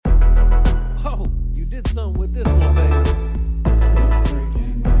with this one, baby.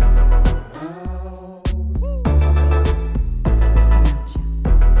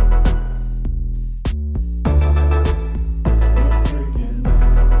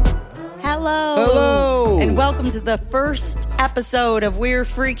 Hello, and welcome to the first episode of We're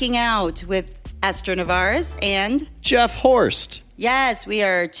Freaking Out with Esther Navarez and Jeff Horst. Yes, we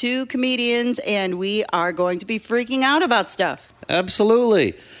are two comedians, and we are going to be freaking out about stuff.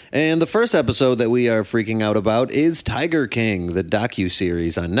 Absolutely. And the first episode that we are freaking out about is Tiger King, the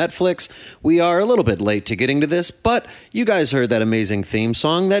docuseries on Netflix. We are a little bit late to getting to this, but you guys heard that amazing theme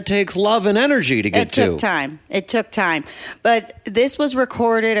song. That takes love and energy to get to. It took time. But this was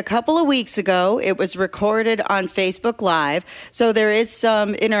recorded a couple of weeks ago. It was recorded on Facebook Live, so there is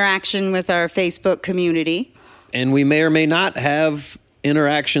some interaction with our Facebook community. And we may or may not have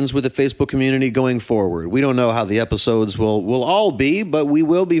interactions with the Facebook community going forward. We don't know how the episodes will all be, but we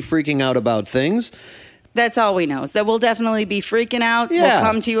will be freaking out about things. That's all we know, is that we'll definitely be freaking out. Yeah. We'll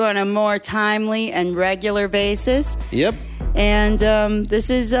come to you on a more timely and regular basis. Yep. And this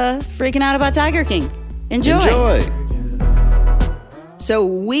is Freaking Out About Tiger King. Enjoy. So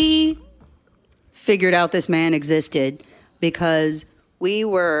we figured out this man existed because we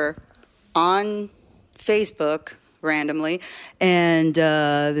were on Facebook randomly, and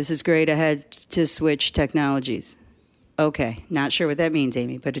this is great. I had to switch technologies. Okay, not sure what that means,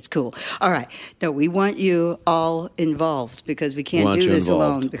 Amy, but it's cool. All right. No, we want you all involved because we can't do this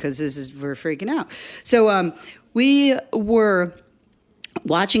alone because we're freaking out. So we were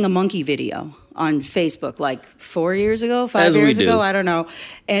watching a monkey video on Facebook like 4 years ago, 5 years ago, I don't know.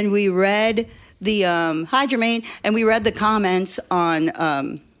 And we read the, hi Jermaine, and we read the comments on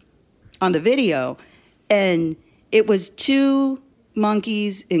the video, and it was two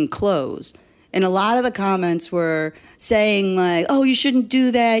monkeys in clothes. And a lot of the comments were saying like, oh, you shouldn't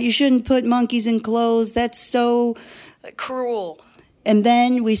do that. You shouldn't put monkeys in clothes. That's so cruel. And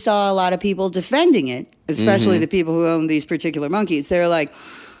then we saw a lot of people defending it, especially the people who own these particular monkeys. They're like,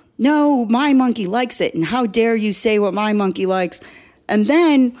 no, my monkey likes it. And how dare you say what my monkey likes? And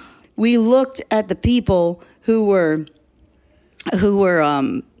then we looked at the people who were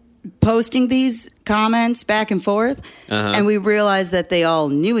posting these comments back and forth, and we realized that they all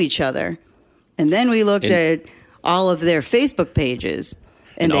knew each other. And then we looked at all of their Facebook pages,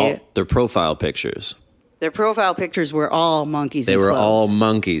 and all their profile pictures. Their profile pictures were all monkeys. They were all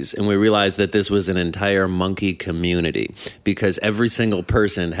monkeys, and we realized that this was an entire monkey community because every single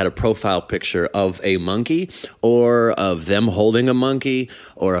person had a profile picture of a monkey, or of them holding a monkey,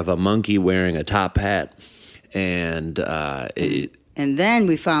 or of a monkey wearing a top hat, and And then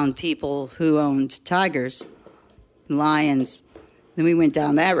we found people who owned tigers, lions. Then we went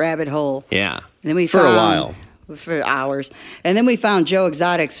down that rabbit hole. Yeah. And then we for a while. For hours. And then we found Joe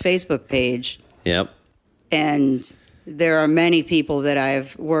Exotic's Facebook page. Yep. And there are many people that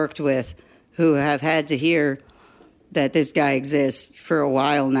I've worked with who have had to hear that this guy exists for a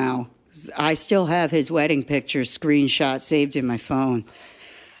while now. I still have his wedding picture screenshot saved in my phone.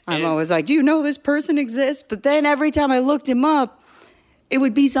 I'm always like, do you know this person exists? But then every time I looked him up, it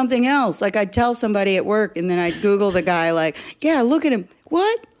would be something else. Like I'd tell somebody at work, and then I'd Google the guy like, yeah, look at him.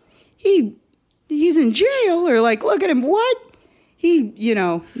 What? He's in jail? Or like, look at him. What?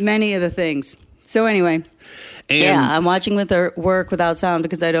 Many of the things. So anyway, I'm watching with work without sound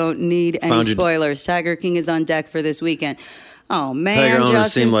because I don't need any spoilers. Tiger King is on deck for this weekend. Oh, man, Tiger owners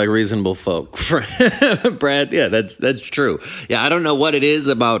Justin. seem like reasonable folk. Brad, yeah, that's true. Yeah, I don't know what it is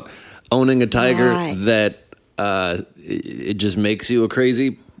about owning a tiger that it just makes you a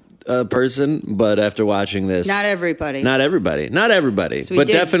crazy person, but after watching this... Not everybody. So but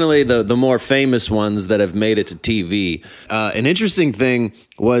definitely the more famous ones that have made it to TV. An interesting thing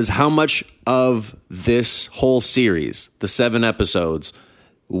was how much of this whole series, the 7 episodes,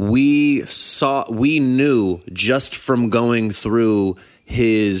 we knew just from going through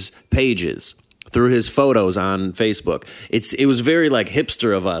his pages, through his photos on Facebook. It was very like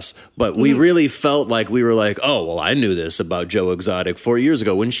hipster of us, but we really felt like we were like, oh, well, I knew this about Joe Exotic 4 years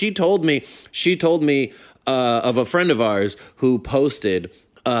ago. When she told me of a friend of ours who posted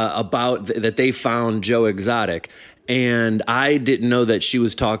about that they found Joe Exotic, and I didn't know that she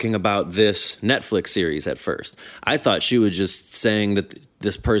was talking about this Netflix series at first. I thought she was just saying that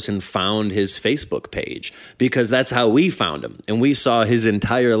this person found his Facebook page, because that's how we found him. And we saw his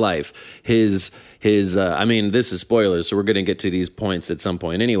entire life, his I mean, this is spoilers, so we're going to get to these points at some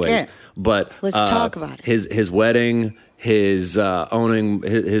point anyways. Yeah. But let's talk about it. His wedding, his owning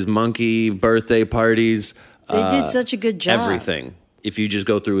his monkey birthday parties. They did such a good job. Everything. If you just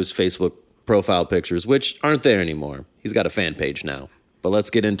go through his Facebook profile pictures, which aren't there anymore. He's got a fan page now. But let's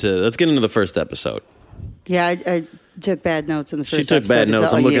get into the first episode. Yeah, I took bad notes in the first episode. She took bad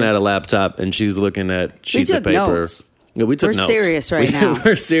notes. I'm looking at a laptop, and she's looking at sheets of paper. Notes. Yeah, we took notes. We're serious right now.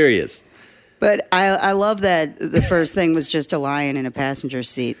 We're serious. But I love that the first thing was just a lion in a passenger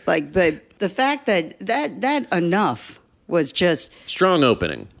seat. Like the fact that enough was just strong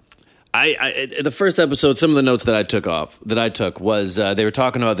opening. The first episode, some of the notes that I took was they were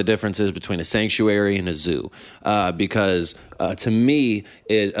talking about the differances between a sanctuary and a zoo, because to me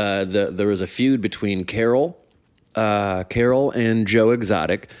there was a feud between Carol and Joe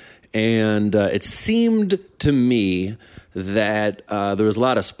Exotic, and it seemed to me that there was a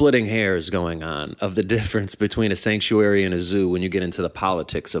lot of splitting hairs going on of the difference between a sanctuary and a zoo when you get into the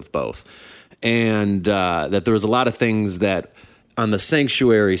politics of both, and that there was a lot of things that on the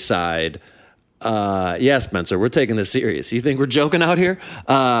sanctuary side, yeah, Spencer, we're taking this serious. You think we're joking out here?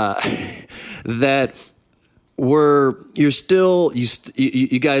 That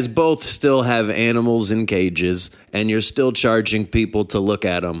you guys both still have animals in cages, and you're still charging people to look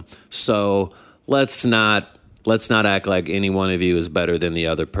at them. So let's not act like any one of you is better than the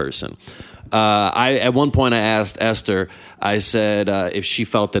other person. At one point I asked Esther, I said if she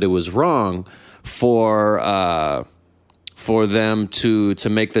felt that it was wrong for them to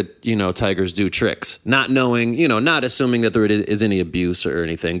make the tigers do tricks, not knowing, not assuming that there is any abuse or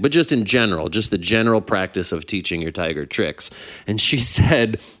anything, but just in general, just the general practice of teaching your tiger tricks. And she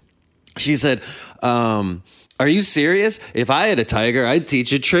said, are you serious? If I had a tiger, I'd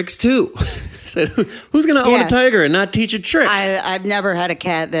teach it tricks too. I said, who's going to own a tiger and not teach it tricks? I've never had a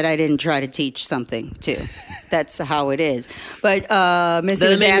cat that I didn't try to teach something to. That's how it is. But Missy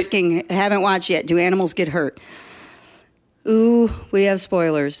was asking, haven't watched yet, do animals get hurt? Ooh, we have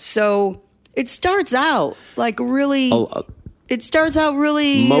spoilers. So it starts out like really. It starts out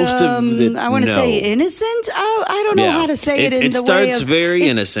really. Most of it, I want to say innocent. I don't know how to say it. It starts very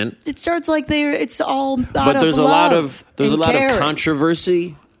innocent. It starts like it's all out but of there's love. There's a lot of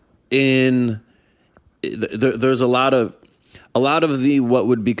controversy in. There's a lot of the what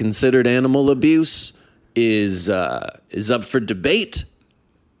would be considered animal abuse is up for debate.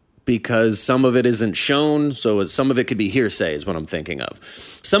 Because some of it isn't shown, so some of it could be hearsay is what I'm thinking of.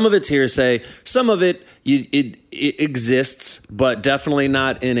 Some of it's hearsay, some of it exists, but definitely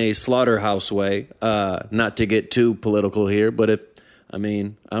not in a slaughterhouse way. Not to get too political here, but I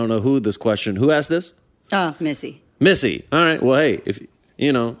don't know who asked this? Missy. Missy. All right. Well, hey, if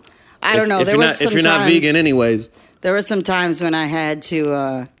I don't know. If you're not vegan, anyways. There were some times when I had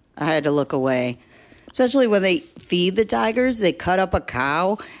to look away. Especially when they feed the tigers, they cut up a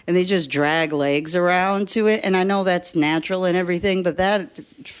cow and they just drag legs around to it. And I know that's natural and everything, but that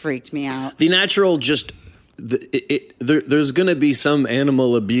freaked me out. The natural there's going to be some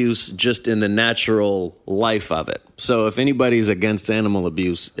animal abuse just in the natural life of it. So if anybody's against animal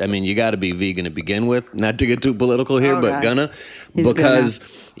abuse, you got to be vegan to begin with. Not to get too political here, but because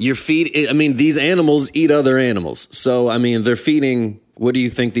you're feeding. These animals eat other animals. So they're feeding. What do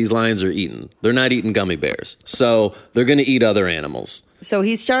you think these lions are eating? They're not eating gummy bears. So they're going to eat other animals. So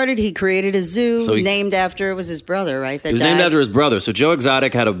he created a zoo named after, it was his brother, right? It was named after his brother. So Joe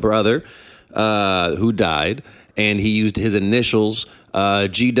Exotic had a brother who died, and he used his initials,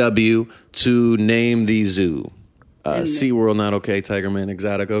 GW, to name the zoo. SeaWorld, not okay. Tigerman,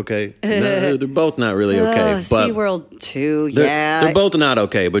 Exotic, okay. No, they're both not really okay. But SeaWorld, too, They're both not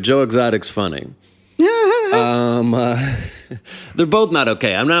okay, but Joe Exotic's funny. They're both not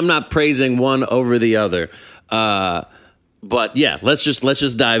okay. I'm not praising one over the other. But yeah, let's just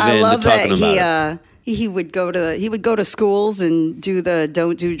dive into talking about it. He would go to schools and do the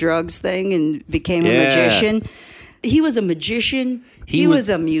don't do drugs thing and became a magician. He was a magician. He was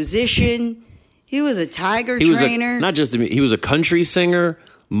a musician. He was a tiger trainer. He was a country singer,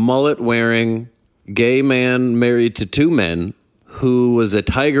 mullet wearing, gay man married to two men who was a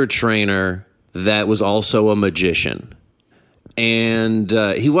tiger trainer that was also a magician. And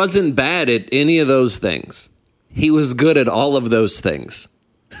he wasn't bad at any of those things. He was good at all of those things.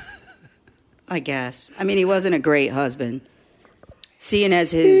 I guess. He wasn't a great husband. Seeing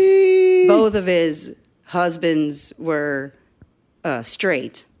as both of his husbands were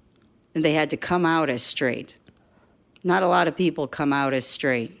straight, and they had to come out as straight. Not a lot of people come out as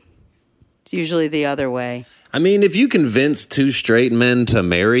straight. It's usually the other way. If you convince two straight men to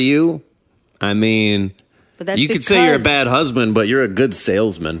marry you, but that's you could say you're a bad husband, but you're a good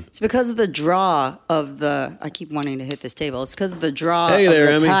salesman. It's because of the draw of the... I keep wanting to hit this table. It's because of the draw of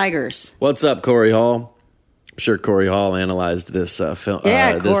the tigers. What's up, Corey Hall? I'm sure Corey Hall analyzed this film.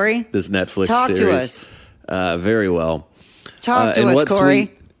 Yeah, Corey. This Netflix series. Talk to us. Very well. Talk to us, Corey.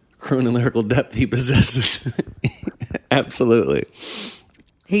 Sweet chronological depth he possesses. Absolutely.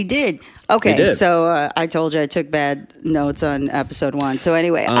 He did. Okay, so I told you I took bad notes on episode 1. So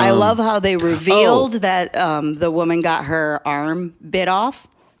anyway, I love how they revealed that the woman got her arm bit off,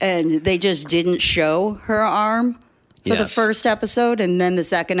 and they just didn't show her arm for the first episode, and then the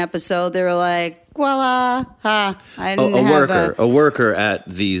second episode they were like, voila, I didn't have a worker at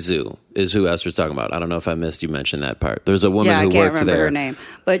the zoo is who Esther's talking about. I don't know if I missed you mention that part. There's a woman who worked there. I can't remember her name,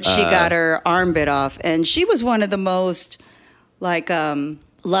 but she got her arm bit off, and she was one of the most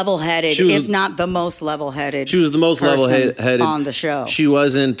level-headed, if not the most level-headed. She was the most level-headed on the show. She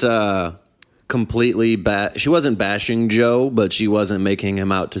wasn't completely she wasn't bashing Joe, but she wasn't making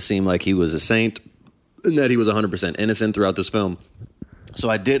him out to seem like he was a saint and that he was 100% innocent throughout this film. So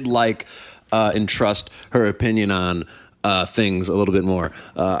I did like and trust her opinion on things a little bit more.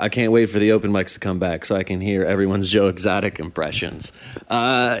 I can't wait for the open mics to come back so I can hear everyone's Joe Exotic impressions.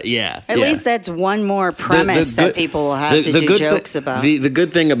 At least that's one more premise that people will have to do jokes about. The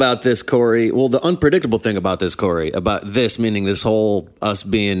good thing about this, Corey, well, the unpredictable thing about this, Corey, about this, meaning this whole us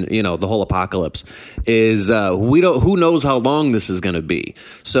being, the whole apocalypse, is who knows how long this is going to be.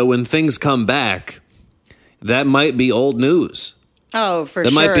 So when things come back, that might be old news. Oh, for sure.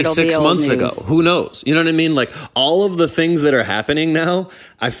 That might be 6 months ago. Who knows? You know what I mean? Like, all of the things that are happening now,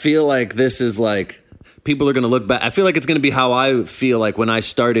 I feel like this is like, people are going to look back. I feel like it's going to be how I feel like when I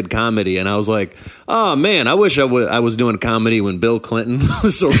started comedy, and I was like, oh, man, I wish I was doing comedy when Bill Clinton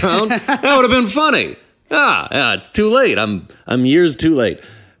was around. That would have been funny. Yeah, it's too late. I'm years too late.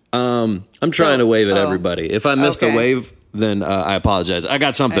 I'm trying to wave at everybody. If I missed a wave, then I apologize. I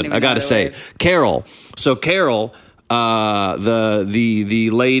got something I got to say. Carol. So Carol... the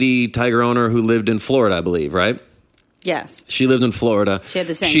lady tiger owner who lived in Florida, I believe, right? Yes. She lived in Florida. She had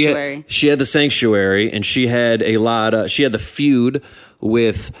the sanctuary. She had the sanctuary, and she had she had the feud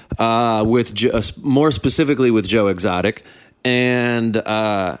with more specifically with Joe Exotic. And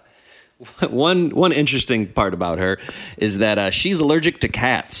one interesting part about her is that she's allergic to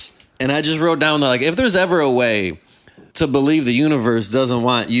cats. And I just wrote down that, like, if there's ever a way to believe the universe doesn't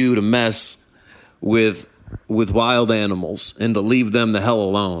want you to mess with wild animals and to leave them the hell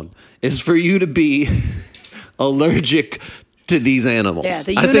alone, is for you to be allergic to these animals.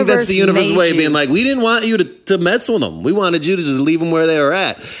 Yeah, I think that's the universe's way of being like, we didn't want you to mess with them. We wanted you to just leave them where they were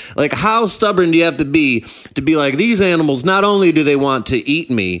at. Like, how stubborn do you have to be like, these animals, not only do they want to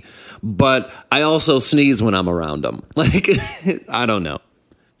eat me, but I also sneeze when I'm around them. Like, I don't know.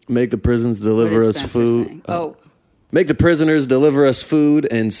 Make the prisons deliver us food. Make the prisoners deliver us food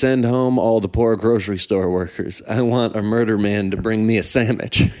and send home all the poor grocery store workers. I want a murder man to bring me a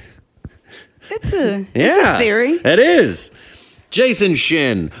sandwich. That's a theory. It is. Jason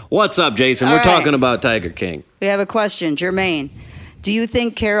Shin. What's up, Jason? We're talking about Tiger King. We have a question. Jermaine, do you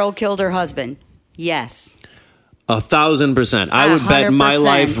think Carol killed her husband? Yes. 1,000%. I would bet my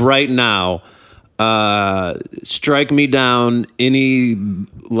life right now. Strike me down any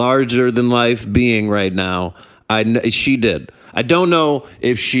larger than life being right now. She did. I don't know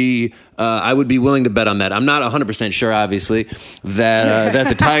if she... I would be willing to bet on that. I'm not 100% sure, obviously, that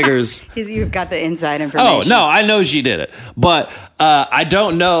the Tigers... You've got the inside information. Oh, no, I know she did it. But I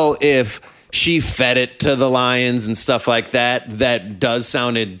don't know if she fed it to the lions and stuff like that. That does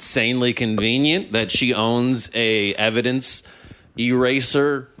sound insanely convenient, that she owns a evidence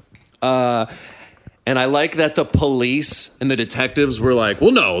eraser. And I like that the police and the detectives were like,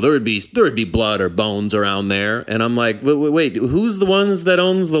 well, no, there would be blood or bones around there. And I'm like, wait, who's the ones that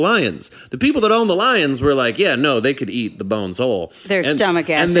owns the lions? The people that own the lions were like, yeah, no, they could eat the bones whole. Their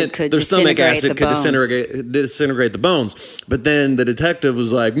stomach acid could disintegrate the bones. But then the detective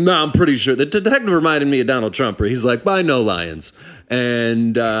was like, no, I'm pretty sure. The detective reminded me of Donald Trump, where he's like, I know lions.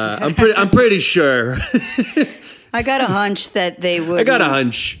 And I'm pretty sure. I got a hunch that they would. I got a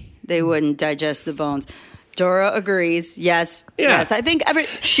hunch. They wouldn't digest the bones. Dora agrees. Yes. Yeah. Yes. I think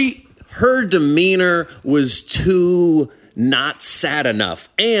her demeanor was too not sad enough.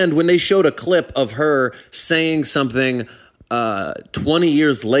 And when they showed a clip of her saying something 20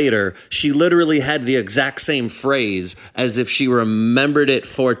 years later, she literally had the exact same phrase as if she remembered it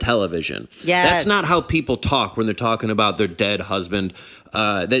for television. Yes. That's not how people talk when they're talking about their dead husband.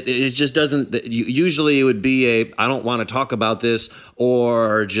 That it just doesn't. Usually, it would be I don't want to talk about this,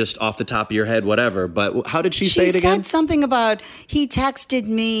 or just off the top of your head, whatever. But how did she say it again? She said something about he texted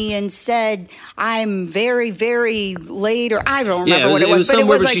me and said I'm very, very late, or I don't remember what it was. But it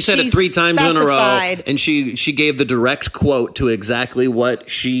was like she said it 3 times in a row, and she gave the direct quote to exactly what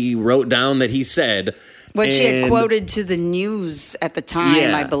she wrote down that he said. What she had quoted to the news at the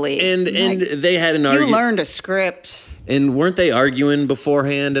time, I believe. And they had an argument. You learned a script. And weren't they arguing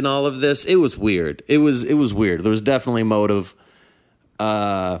beforehand and all of this? It was weird. It was weird. There was definitely motive.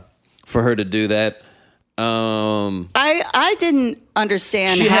 for her to do that. I didn't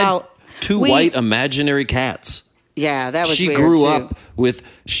understand she how had two white imaginary cats. Yeah, that was she weird grew too. up with.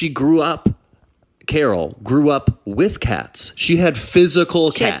 She grew up. Carol grew up with cats. She had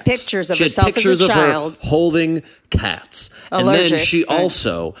physical cats. She had pictures of herself as a child her holding cats. Allergic, and then she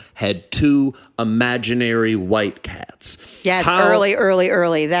also had two imaginary white cats. Yes, early. That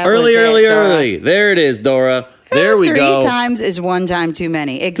early, was it, Dora. early. There it is, Dora. There we go. 3 times is 1 time too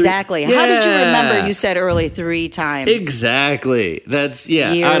many. Exactly. How did you remember you said early 3 times? Exactly. That's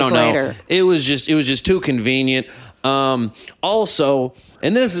Years I don't later. know. It was just too convenient. Also,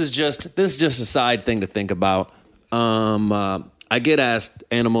 and this is just a side thing to think about. I get asked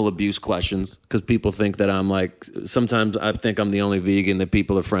animal abuse questions because people think that I'm like, sometimes I think I'm the only vegan that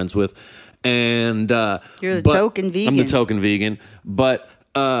people are friends with. And you're the token vegan. I'm the token vegan. But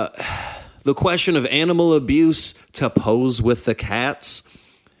the question of animal abuse to pose with the cats,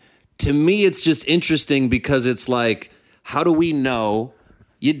 to me, it's just interesting because it's like, how do we know?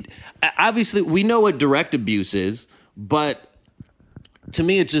 Obviously, we know what direct abuse is, but to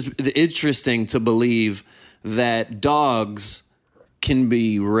me, it's just interesting to believe that dogs can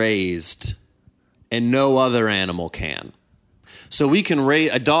be raised and no other animal can. So we can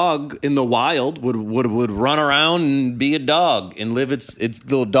raise a dog in the wild would run around and be a dog and live its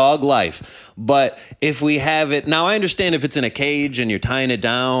little dog life. But if we have it now, I understand if it's in a cage and you're tying it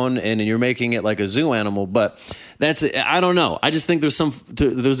down and you're making it like a zoo animal, but I don't know. I just think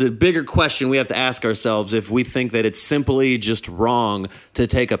there's a bigger question we have to ask ourselves if we think that it's simply just wrong to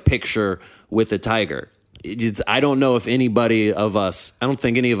take a picture with a tiger. I don't know if I don't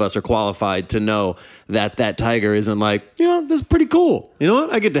think any of us are qualified to know that tiger isn't like, this is pretty cool. You know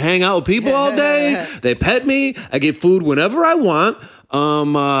what? I get to hang out with people all day. They pet me. I get food whenever I want.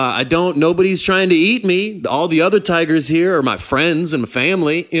 Nobody's trying to eat me. All the other tigers here are my friends and my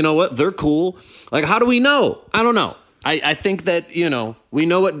family. You know what? They're cool. Like, how do we know? I don't know. I think that, we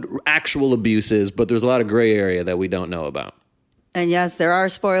know what actual abuse is, but there's a lot of gray area that we don't know about. And yes, there are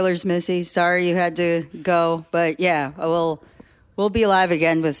spoilers, Missy. Sorry you had to go. But yeah, we'll be live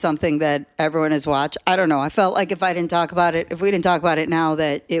again with something that everyone has watched. I don't know. I felt like if we didn't talk about it now,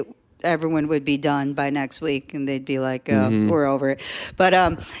 that everyone would be done by next week and they'd be like, we're over it. But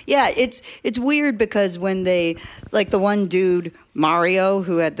yeah, it's weird because when they, like the one dude, Mario,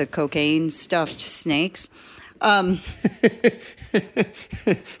 who had the cocaine stuffed snakes,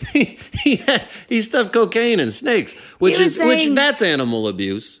 he stuffed cocaine and snakes, which that's animal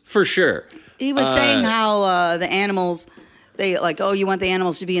abuse for sure. He was saying how the animals, they like, you want the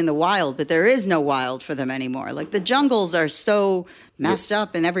animals to be in the wild, but there is no wild for them anymore. Like the jungles are so messed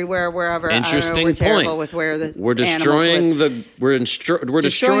up and everywhere, wherever. Interesting we're terrible point. With where the we're destroying we're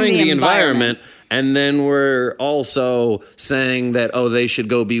destroying the environment. And then we're also saying that, they should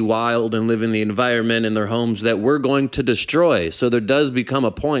go be wild and live in the environment in their homes that we're going to destroy. So there does become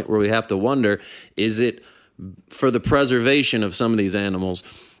a point where we have to wonder, is it for the preservation of some of these animals?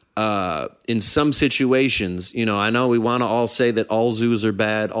 In some situations, I know we want to all say that all zoos are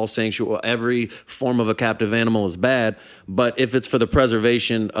bad, all sanctuary, every form of a captive animal is bad. But if it's for the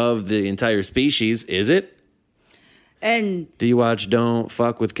preservation of the entire species, is it? And do you watch Don't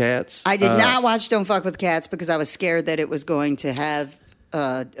Fuck with Cats? I did not watch Don't Fuck with Cats because I was scared that it was going to have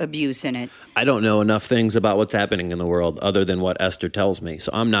abuse in it. I don't know enough things about what's happening in the world other than what Esther tells me, so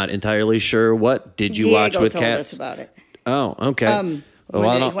I'm not entirely sure. What did you watch with told Cats? Us about it. Oh, okay. I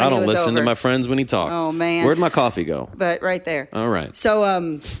don't listen to my friends when he talks. Oh man, where'd my coffee go? But right there. All right. So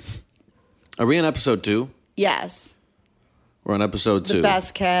are we on episode 2? Yes. We're on episode 2. The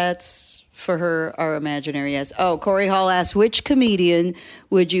best cats for her are imaginary, yes. Oh, Corey Hall asks, which comedian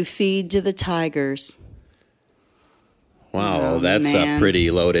would you feed to the tigers? Wow, that's a pretty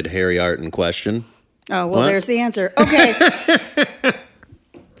loaded Harry Arton question. Oh, well, there's the answer. Okay.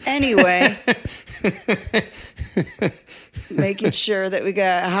 Anyway. Making sure that we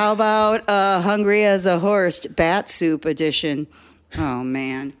got, how about Hungry as a Horse, Bat Soup edition? Oh,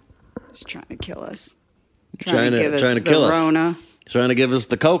 man. He's trying to kill us. Trying to give us the Rona. Trying to give us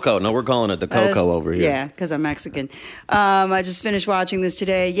the cocoa. No, we're calling it the cocoa over here. Yeah, because I'm Mexican. I just finished watching this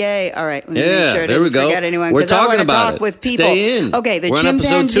today. Yay. All right. Let me make sure I didn't forget anyone. We're talking I about talk it. With people. Stay in. Okay, we're on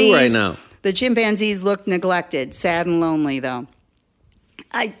episode 2 right now. The chimpanzees look neglected, sad and lonely, though.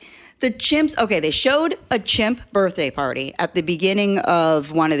 The chimps, they showed a chimp birthday party at the beginning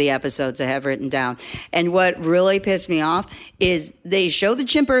of one of the episodes I have written down. And what really pissed me off is they show the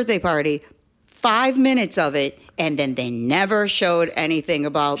chimp birthday party 5 minutes of it, and then they never showed anything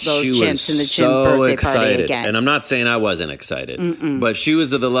about those chimps in the chimp birthday party again. And I'm not saying I wasn't excited, but she was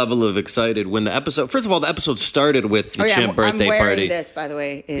to the level of excited when the episode. First of all, the episode started with the chimp birthday I'm wearing party. This, by the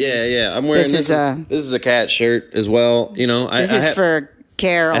way. I'm wearing this. This is a cat shirt as well. You know, this is for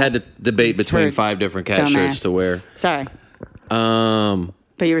Carol. I had to debate between 5 different cat shirts to wear. Sorry.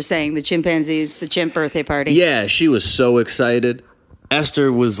 But you were saying the chimpanzees, the chimp birthday party. Yeah, she was so excited.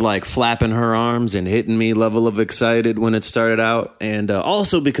 Esther was like flapping her arms and hitting me level of excited when it started out. And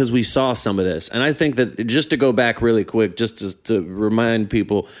also because we saw some of this. And I think that just to go back really quick, just to remind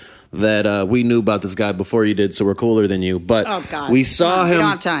people that we knew about this guy before you did, so we're cooler than you. But we saw him. We don't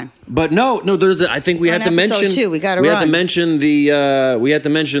have time. But no, I think we had to mention. Two. We got to run. Had to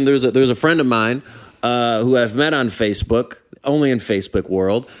mention there's a friend of mine who I've met on Facebook. Only in Facebook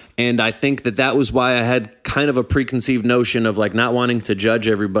world. And I think that was why I had kind of a preconceived notion of like not wanting to judge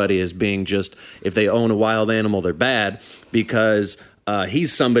everybody as being just, if they own a wild animal, they're bad, because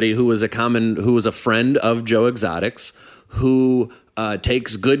he's somebody who was a friend of Joe Exotics, who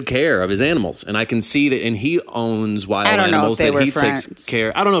takes good care of his animals. And I can see that, and he owns wild animals that he takes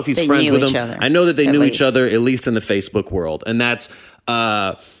care. I don't know if he's friends with them. I know that they knew each other, at least in the Facebook world. And that's,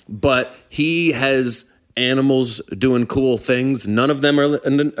 but he has animals doing cool things. None of them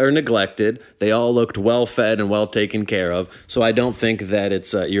are neglected. They all looked well fed and well taken care of. So I don't think that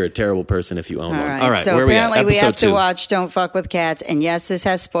it's you're a terrible person if you own one. All right. So apparently we have to watch Don't Fuck with Cats. And yes, this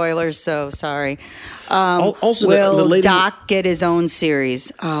has spoilers. So sorry. Also, will the lady, Doc get his own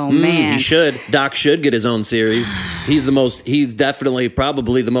series? Oh man, he should. Doc should get his own series. He's definitely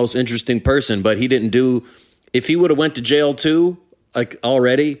probably the most interesting person. But he didn't do. If he would have went to jail too, like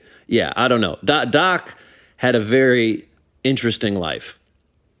already. Yeah, I don't know. Doc had a very interesting life.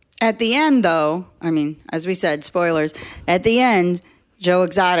 At the end, though, I mean, as we said, spoilers, at the end, Joe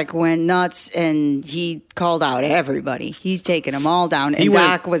Exotic went nuts and he called out everybody. He's taking them all down. And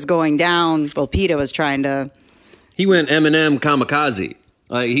Doc was going down. Well, PETA was trying to... He went Eminem kamikaze.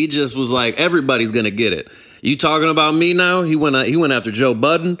 Like, he just was like, everybody's going to get it. You talking about me now? He went after Joe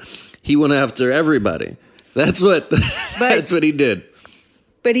Budden. He went after everybody. That's what he did.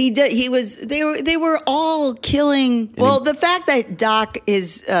 But he did. He was. They were all killing. Well, the fact that Doc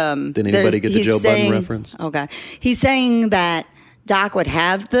is. Did anybody get the Joe Budden reference? Oh God, he's saying that Doc would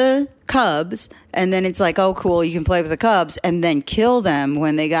have the cubs, and then it's like, oh, cool, you can play with the cubs, and then kill them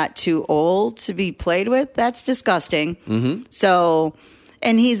when they got too old to be played with. That's disgusting. Mm-hmm. So,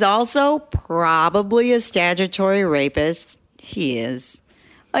 and he's also probably a statutory rapist. He is.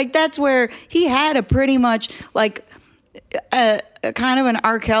 Like, that's where he had a pretty much like. A kind of an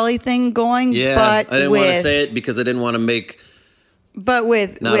R. Kelly thing going, yeah, but I didn't want to say it because I didn't want to make. But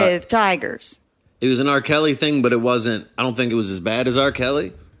with tigers, it was an R. Kelly thing, but it wasn't. I don't think it was as bad as R.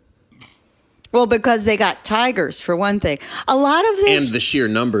 Kelly. Well, because they got tigers for one thing. A lot of this, and the sheer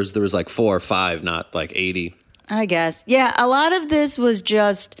numbers, there was like 4 or 5, not like 80. I guess, yeah. A lot of this was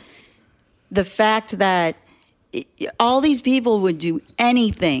just the fact that. All these people would do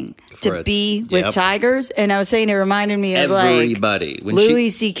anything to be with tigers. And I was saying it reminded me of everybody. Like Louis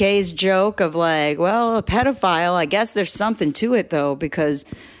C.K.'s joke of like, well, a pedophile, I guess there's something to it though, because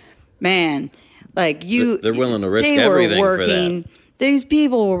man, like they're willing to risk everything for that. These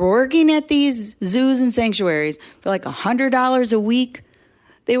people were working at these zoos and sanctuaries for like $100 a week.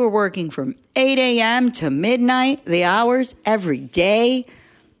 They were working from 8 a.m. to midnight, the hours every day.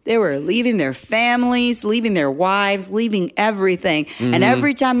 They were leaving their families, leaving their wives, leaving everything. Mm-hmm. And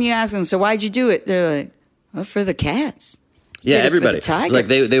every time you ask them, so why'd you do it? They're like, well, for the cats. Yeah, everybody. It's like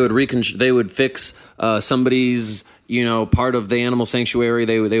they would fix somebody's, part of the animal sanctuary.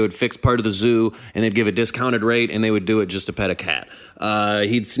 They would fix part of the zoo, and they'd give a discounted rate, and they would do it just to pet a cat.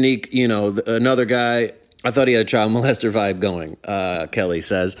 He'd sneak, another guy. I thought he had a child molester vibe going, Kelly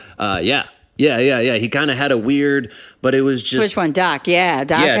says. Yeah. He kind of had a weird, but it was just... Which one? Doc. Yeah,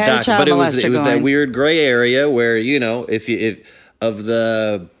 Doc had a child molester going. But it was that weird gray area where, if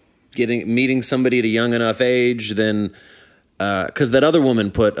meeting somebody at a young enough age, then... Because that other woman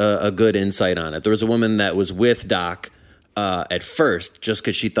put a good insight on it. There was a woman that was with Doc at first, just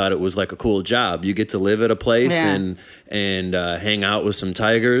because she thought it was like a cool job. You get to live at a place and hang out with some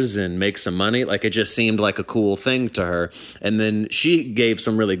tigers and make some money. Like, it just seemed like a cool thing to her. And then she gave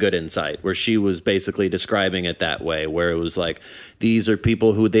some really good insight where she was basically describing it that way, where it was like, these are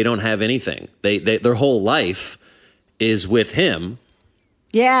people who they don't have anything. They their whole life is with him.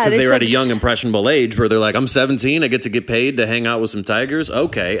 Yeah, because they were at a young, impressionable age where they're like, I'm 17, I get to get paid to hang out with some tigers.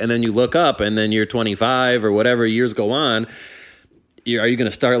 Okay. And then you look up and then you're 25 or whatever years go on. Are you going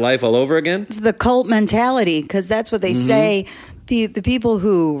to start life all over again? It's the cult mentality, because that's what they say. the people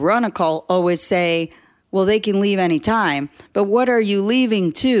who run a cult always say, well, they can leave any time. But what are you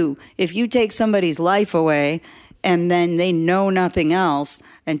leaving to? If you take somebody's life away and then they know nothing else,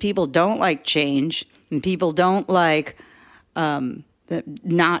 and people don't like change, and people don't like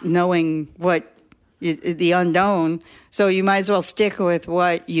not knowing what is the unknown, so you might as well stick with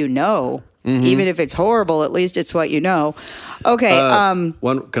what you know. Mm-hmm. Even if it's horrible, at least it's what you know. Okay. Can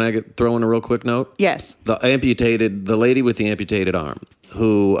I throw in a real quick note? Yes. The lady with the amputated arm,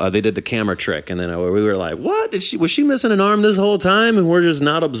 who they did the camera trick, and then we were like, "What? Was she missing an arm this whole time, and we're just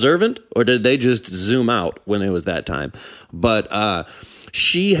not observant, or did they just zoom out when it was that time?" But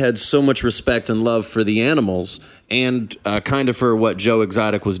she had so much respect and love for the animals, and kind of for what Joe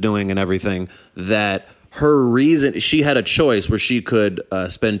Exotic was doing and everything, that her reason, she had a choice where she could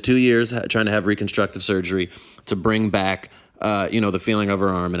spend 2 years trying to have reconstructive surgery to bring back, the feeling of her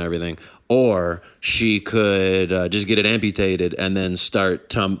arm and everything, or she could just get it amputated and then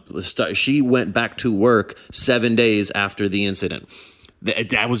start. She went back to work 7 days after the incident.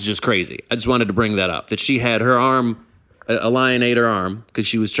 That was just crazy. I just wanted to bring that up. That she had her arm, a lion ate her arm because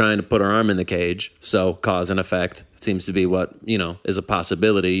she was trying to put her arm in the cage. So cause and effect seems to be what, is a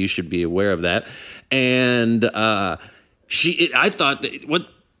possibility. You should be aware of that. And I thought,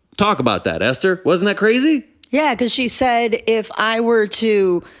 talk about that, Esther. Wasn't that crazy? Yeah, because she said if I were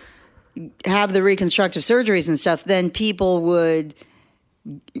to have the reconstructive surgeries and stuff, then people would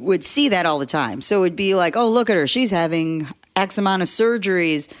see that all the time. So it'd be like, oh, look at her. She's having X amount of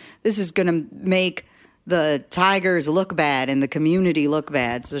surgeries. This is going to make the tigers look bad and the community look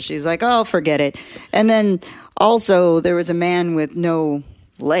bad. So she's like, oh, forget it. And then also there was a man with no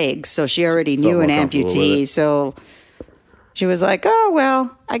legs, so she already knew an amputee. So she was like, oh,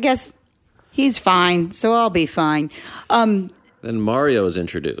 well, I guess he's fine, so I'll be fine. Then Mario is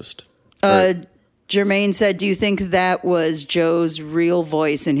introduced. Jermaine said, do you think that was Joe's real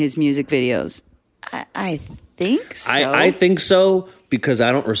voice in his music videos? I think so. I think so, because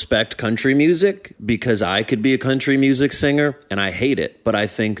I don't respect country music, because I could be a country music singer, and I hate it. But I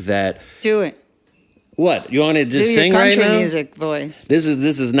think that... Do it. What? You want to just sing right now? Do your country music voice. This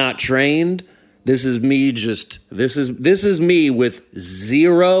is not trained. This is me just... This is me with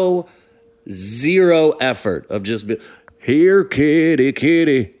zero effort of just... Here, kitty,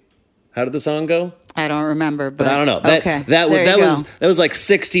 kitty. How did the song go? I don't remember, but I don't know. That was like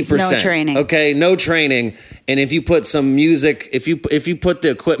 60%. No training. Okay, no training. And if you put some music, if you put the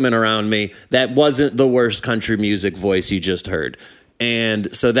equipment around me, that wasn't the worst country music voice you just heard.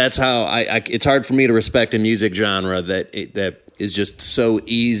 And so that's how it's hard for me to respect a music genre that is just so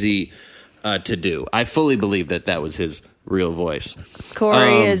easy to do. I fully believe that was his real voice.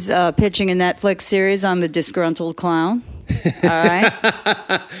 Corey is pitching a Netflix series on the disgruntled clown. All right.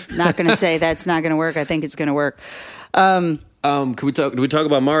 Not going to say that's not going to work. I think it's going to work. Do we talk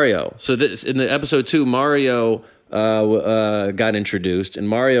about Mario? So this, in the episode 2, Mario got introduced, and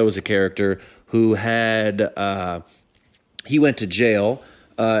Mario was a character who had he went to jail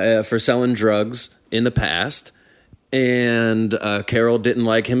for selling drugs in the past. And Carol didn't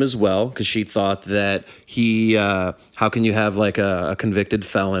like him as well, because she thought that he, how can you have like a convicted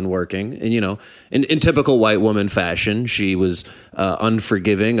felon working? And, in typical white woman fashion, she was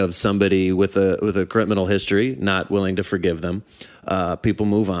unforgiving of somebody with a criminal history, not willing to forgive them. People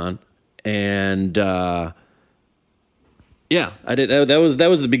move on. And I did. That was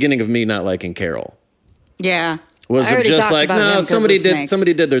the beginning of me not liking Carol. Yeah. Was it just like, no, somebody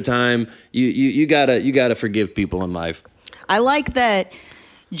did their time. You gotta forgive people in life. I like that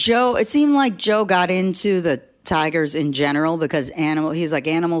Joe. It seemed like Joe got into the tigers in general because he's like,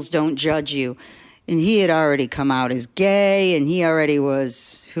 animals don't judge you, and he had already come out as gay, and he already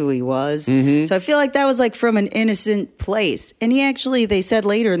was who he was. Mm-hmm. So I feel like that was like from an innocent place. And they said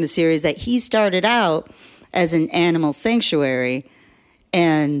later in the series that he started out as an animal sanctuary,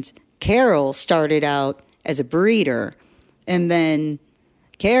 and Carol started out as a breeder, and then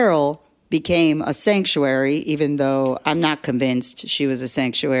Carol became a sanctuary, even though I'm not convinced she was a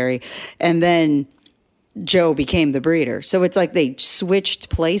sanctuary, and then Joe became the breeder. So it's like they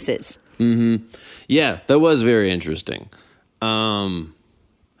switched places. Mm-hmm. Yeah, that was very interesting. The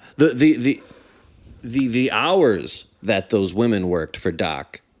hours that those women worked for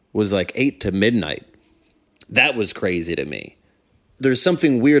Doc was like 8 to midnight. That was crazy to me. There's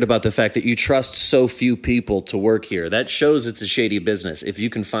something weird about the fact that you trust so few people to work here. That shows it's a shady business. If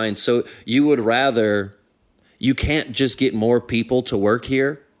you can find you can't just get more people to work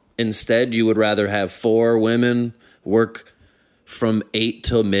here. Instead, you would rather have 4 women work from 8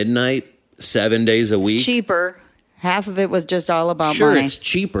 till midnight, 7 days a week. It's cheaper. Half of it was just all about money. Sure, it's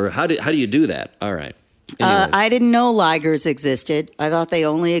cheaper. How do you do that? All right. I didn't know ligers existed. I thought they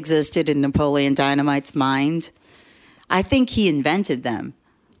only existed in Napoleon Dynamite's mind. I think he invented them.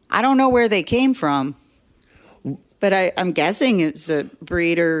 I don't know where they came from, but I'm guessing it's a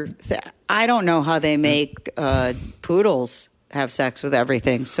breeder. I don't know how they make poodles have sex with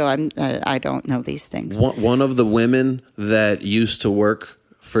everything, so I don't know these things. One of the women that used to work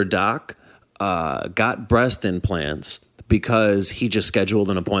for Doc got breast implants because he just scheduled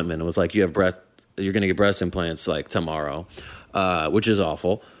an appointment and was like, you're going to get breast implants like tomorrow, which is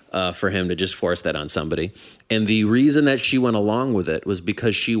awful for him to just force that on somebody. And the reason that she went along with it was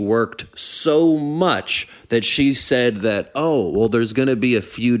because she worked so much that she said that, oh, well, there's going to be a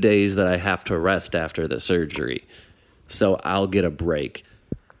few days that I have to rest after the surgery, so I'll get a break.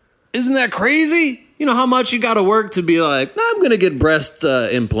 Isn't that crazy? You know how much you got to work to be like, I'm going to get breast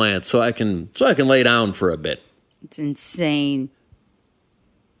implants so I can lay down for a bit. It's insane.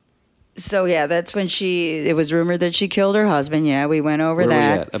 So, yeah, that's when it was rumored that she killed her husband. Yeah, we went over that. Where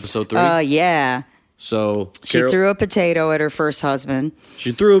were we at? Episode 3? Yeah. So she threw a potato at her first husband.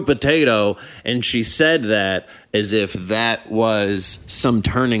 She threw a potato, and she said that as if that was some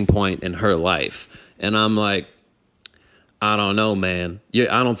turning point in her life. And I'm like, I don't know, man.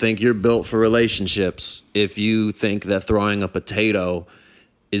 I don't think you're built for relationships if you think that throwing a potato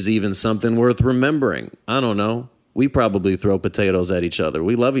is even something worth remembering. I don't know. We probably throw potatoes at each other.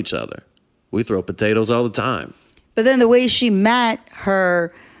 We love each other. We throw potatoes all the time. But then the way she met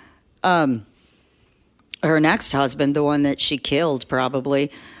her next husband, the one that she killed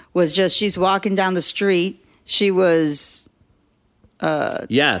probably, was just she's walking down the street. She was...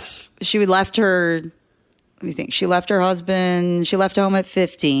 yes. She left her... Let me think. She left her husband. She left home at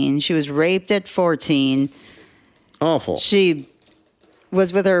 15. She was raped at 14. Awful. She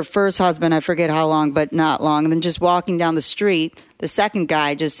was with her first husband, I forget how long, but not long. And then just walking down the street, the second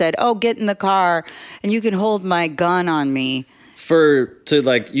guy just said, oh, get in the car and you can hold my gun on me. If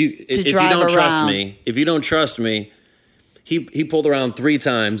you don't trust me, he pulled around 3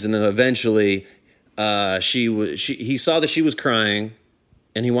 times, and then eventually he saw that she was crying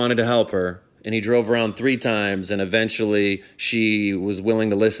and he wanted to help her. And he drove around 3 times, and eventually she was willing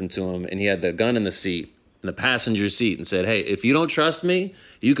to listen to him. And he had the gun in the seat, in the passenger seat, and said, hey, if you don't trust me,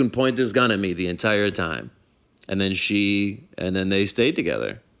 you can point this gun at me the entire time. And then they stayed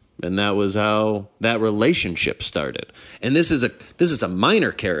together. And that was how that relationship started. And this is a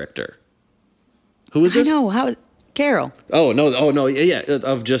minor character. Who is this? I know. How is Carol? Oh no, yeah,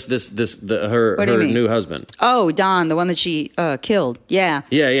 of just her new husband. Oh, Don, the one that she killed. Yeah.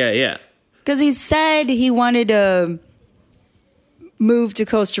 Yeah. Because he said he wanted to move to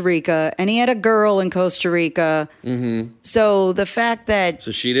Costa Rica, and he had a girl in Costa Rica. Mm-hmm. So the fact that...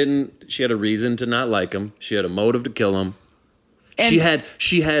 So she had a reason to not like him. She had a motive to kill him. And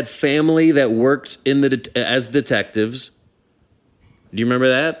she had family that worked as detectives. Do you remember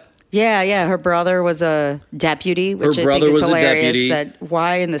that? Yeah. Her brother was a deputy, which I think is hilarious. That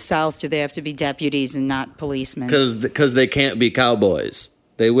why in the South do they have to be deputies and not policemen? Because they can't be cowboys.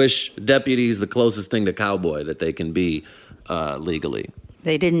 They wish deputies the closest thing to cowboy that they can be legally.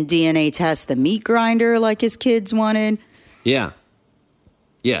 They didn't DNA test the meat grinder like his kids wanted. Yeah.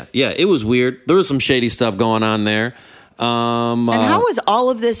 It was weird. There was some shady stuff going on there. And how was all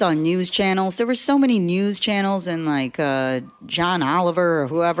of this on news channels? There were so many news channels, and like John Oliver or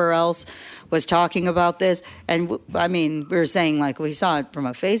whoever else was talking about this. And I mean, we were saying like we saw it from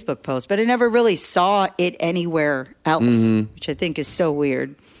a Facebook post, but I never really saw it anywhere else, which I think is so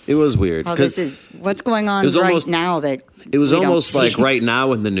weird. It was weird. This is what's going on now that it was almost like right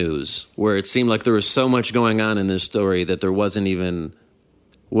now in the news, where it seemed like there was so much going on in this story that there wasn't even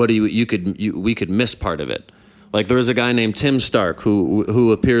we could miss part of it. Like there was a guy named Tim Stark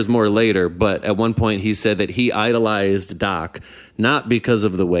who appears more later, but at one point he said that he idolized Doc not because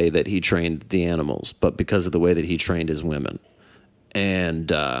of the way that he trained the animals, but because of the way that he trained his women, and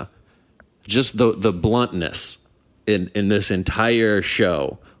just the bluntness in this entire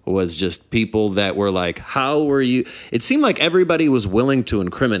show was just people that were like, how were you? It seemed like everybody was willing to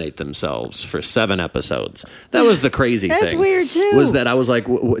incriminate themselves for 7 episodes. That was the crazy thing. That's weird too. Was that I was like,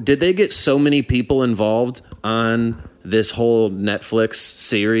 did they get so many people involved on this whole Netflix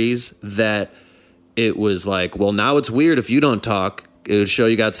series that it was like, well, now it's weird if you don't talk. It would show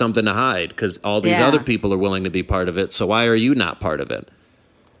you got something to hide because all these other people are willing to be part of it. So why are you not part of it?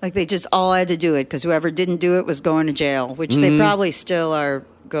 Like they just all had to do it because whoever didn't do it was going to jail, which they probably still are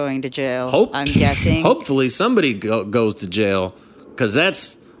going to jail, I'm guessing. Hopefully somebody goes to jail,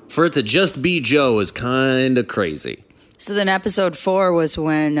 because for it to just be Joe is kind of crazy. So then episode 4 was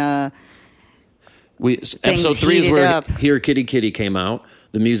when episode 3 is where Here Kitty Kitty came out.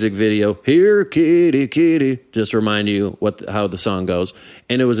 the music video, Here Kitty Kitty, just to remind you how the song goes.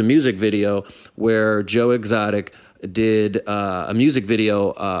 And it was a music video where Joe Exotic did a music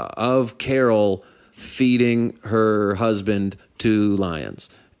video of Carol feeding her husband to lions.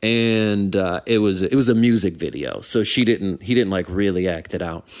 And it was a music video, so he didn't like really act it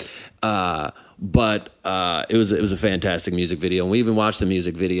out. But it was a fantastic music video, and we even watched the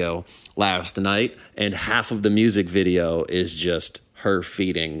music video last night. And half of the music video is just her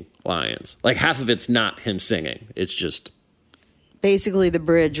feeding lions. Like half of it's not him singing; it's just basically the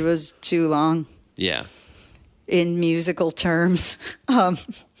bridge was too long. Yeah, in musical terms. We're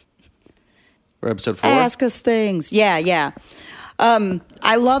episode 4. Ask us things. Yeah.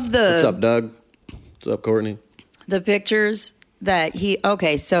 I love the... What's up, Doug? What's up, Courtney? The pictures that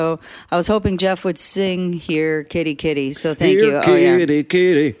Okay, so I was hoping Jeff would sing Here, Kitty, Kitty, so thank you. Kitty,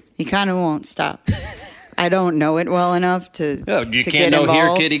 kitty. He kind of won't stop. I don't know it well enough to You to can't get know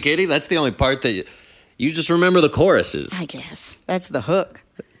involved. Here, Kitty, Kitty? That's the only part that you just remember the choruses. I guess. That's the hook.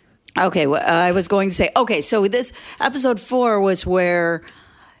 Okay, well, I was going to say... Okay, so this episode 4 was where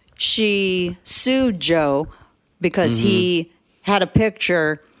she sued Joe because he had a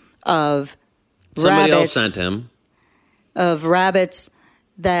picture of Somebody rabbits, else sent him. Of rabbits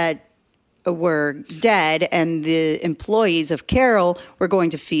that were dead, and the employees of Carol were going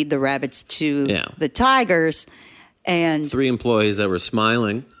to feed the rabbits to the tigers. And 3 employees that were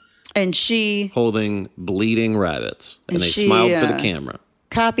smiling. And she... holding bleeding rabbits. And they smiled for the camera.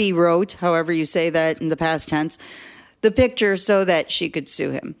 Copy wrote, however you say that in the past tense, the picture so that she could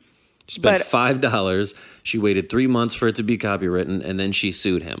sue him. She spent $5. She waited 3 months for it to be copywritten, and then she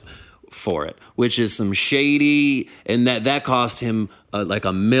sued him for it, which is some shady, and that cost him like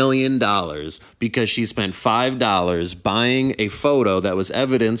 $1 million because she spent $5 buying a photo that was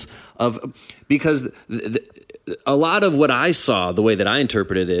evidence of, because a lot of what I saw, the way that I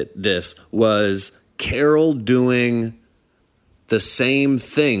interpreted this was Carol doing the same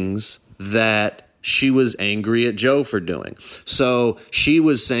things that she was angry at Joe for doing. So she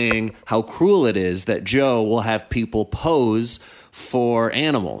was saying how cruel it is that Joe will have people pose for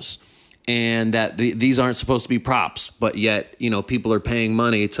animals, and that these aren't supposed to be props, but yet, people are paying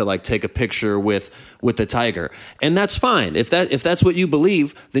money to like take a picture with the tiger. And that's fine. If that's what you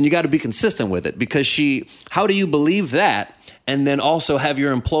believe, then you got to be consistent with it, because how do you believe that and then also have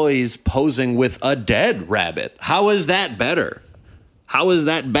your employees posing with a dead rabbit? How is that better? How is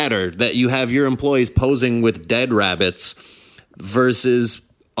that better that you have your employees posing with dead rabbits versus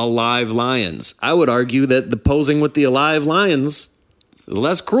alive lions? I would argue that the posing with the alive lions is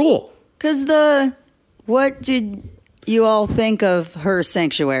less cruel. Because what did you all think of her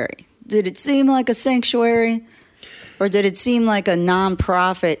sanctuary? Did it seem like a sanctuary? Or did it seem like a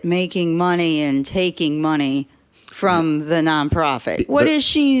nonprofit making money and taking money from the nonprofit? What is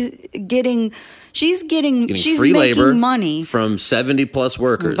she getting? She's free labor, making money from 70 plus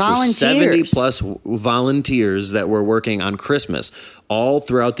workers. Volunteers. 70 plus volunteers that were working on Christmas all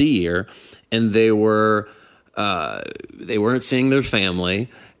throughout the year, and they weren't seeing their family,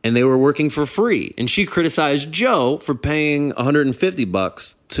 and they were working for free. And she criticized Joe for paying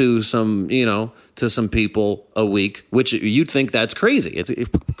 $150 to some people a week, which you'd think that's crazy. If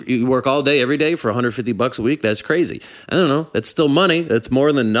you work all day every day for $150 a week, that's crazy. I don't know. That's still money. That's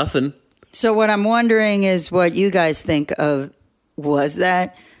more than nothing. So what I'm wondering is what you guys think of, was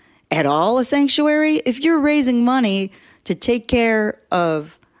that at all a sanctuary? If you're raising money to take care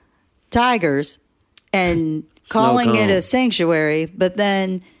of tigers and calling it a sanctuary, but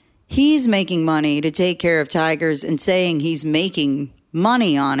then he's making money to take care of tigers and saying he's making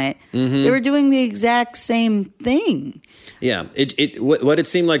money on it, they were doing the exact same thing. Yeah, what it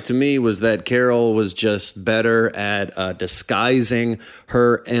seemed like to me was that Carol was just better at disguising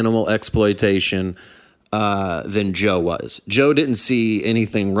her animal exploitation than Joe was. Joe didn't see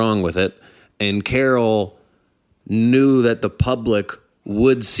anything wrong with it, and Carol knew that the public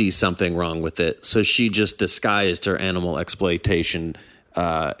would see something wrong with it, so she just disguised her animal exploitation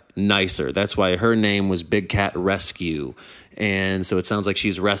nicer. That's why her name was Big Cat Rescue. And so it sounds like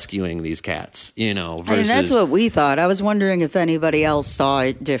she's rescuing these cats, versus... And that's what we thought. I was wondering if anybody else saw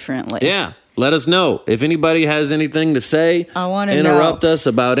it differently. Yeah. Let us know. If anybody has anything to say, I want to interrupt us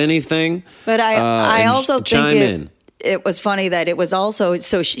about anything. But I also think it was funny that it was also...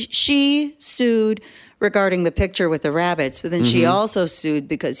 So she sued regarding the picture with the rabbits, but then she also sued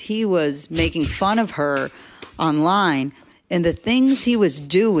because he was making fun of her online, and the things he was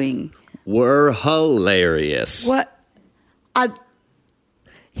doing... were hilarious. What?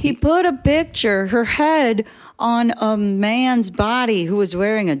 He put a picture, her head, on a man's body who was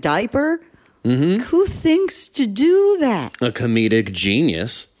wearing a diaper. Mm-hmm. Who thinks to do that? A comedic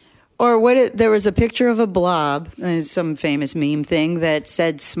genius. Or there was a picture of a blob, some famous meme thing that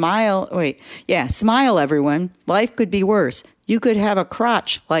said, smile, everyone. Life could be worse. You could have a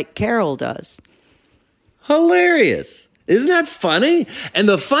crotch like Carol does. Hilarious. Isn't that funny? And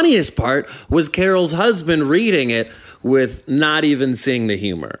the funniest part was Carol's husband reading it with not even seeing the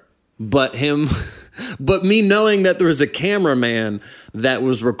humor. But me knowing that there was a cameraman that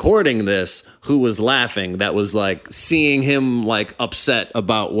was recording this who was laughing, that was like seeing him like upset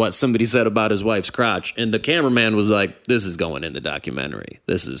about what somebody said about his wife's crotch. And the cameraman was like, this is going in the documentary.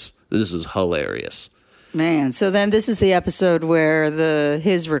 This is hilarious. Man, so then this is the episode where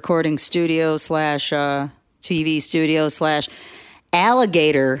his recording studio / TV studio /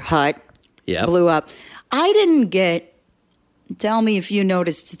 alligator hut blew up. I didn't get, tell me if you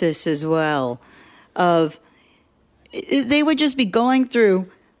noticed this as well, they would just be going through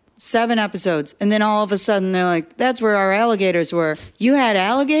 7 episodes, and then all of a sudden they're like, that's where our alligators were. You had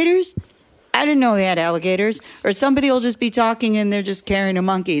alligators? I didn't know they had alligators. Or somebody will just be talking and they're just carrying a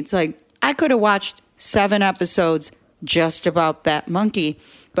monkey. It's like, I could have watched 7 episodes just about that monkey.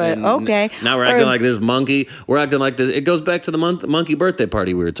 But okay. Now we're acting like this monkey. We're acting like this. It goes back to the monkey birthday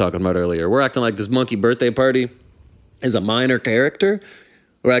party we were talking about earlier. We're acting like this monkey birthday party is a minor character.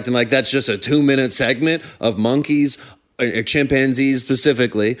 We're acting like that's just a 2-minute segment of monkeys, or chimpanzees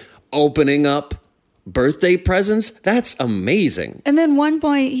specifically, opening up birthday presents. That's amazing. And then one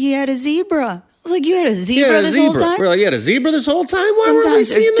point he had a zebra. I was like, you had a zebra this whole time? We're like, you had a zebra this whole time? Why weren't we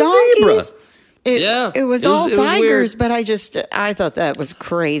seeing the zebra? It was all tigers, but I thought that was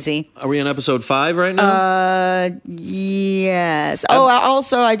crazy. Are we on episode 5 right now? Yes.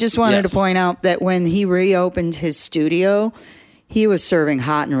 Also, I just wanted to point out that when he reopened his studio, he was serving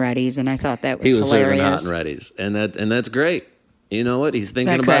hot and readies, and I thought that was hilarious. He was serving hot and readies, and that's great. You know what? He's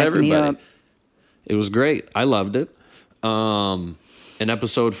thinking about everybody. It was great. I loved it. In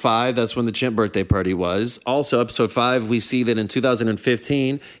episode 5, that's when the chimp birthday party was. Also, episode 5, we see that in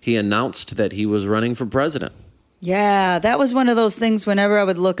 2015, he announced that he was running for president. Yeah, that was one of those things whenever I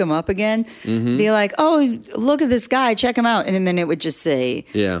would look him up again, be like, oh, look at this guy, check him out. And then it would just say,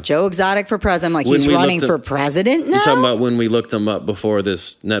 Joe Exotic for president. I'm like, he's running for president now? You're talking about when we looked him up before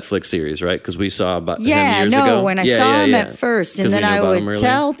this Netflix series, right? Because we saw about him years ago. When I saw him at first. And then I would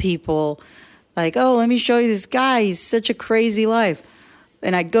tell people, like, oh, let me show you this guy. He's such a crazy life.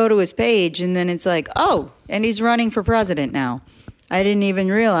 And I'd go to his page, and then it's like, oh, and he's running for president now. I didn't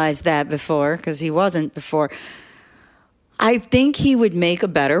even realize that before, because he wasn't before. I think he would make a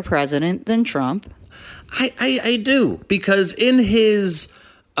better president than Trump. I do, because in his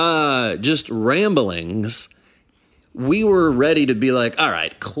just ramblings, we were ready to be like, all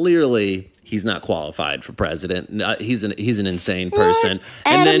right, clearly he's not qualified for president. He's an insane person. What?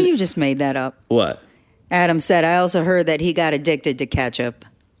 Adam, then, you just made that up. What? Adam said, I also heard that he got addicted to ketchup.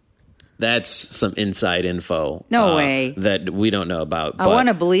 That's some inside info. No way. That we don't know about. I want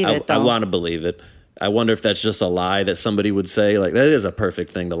to believe it, though. I want to believe it. I wonder if that's just a lie that somebody would say. Like, that is a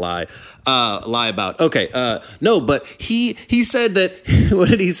perfect thing to lie about. Okay, no, but he said that. What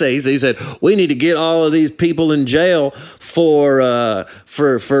did he say? He said we need to get all of these people in jail for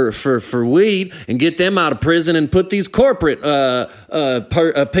weed and get them out of prison and put these corporate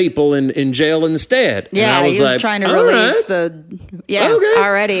people in jail instead. Yeah, and I was he was trying to release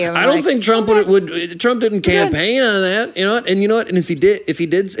already. I don't think Trump would. Trump didn't campaign on that. You know what? And you know what? And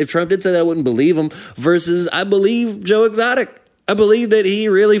if Trump did say that, I wouldn't believe him. Versus, I believe Joe Exotic. I believe that he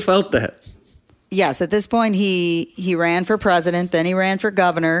really felt that. Yes, at this point, he ran for president, then he ran for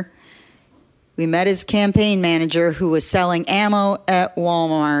governor. We met his campaign manager who was selling ammo at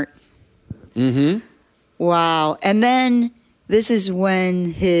Walmart. Mm-hmm. Wow. And then this is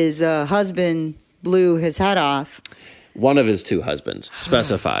when his husband blew his head off. One of his 2 husbands,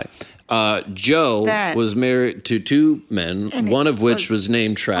 specify. Joe was married to 2 men, one of which was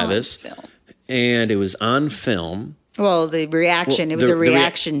named Travis. And it was on film. Well, the reaction, it was a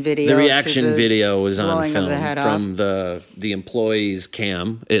reaction video. The reaction video was on film from the employee's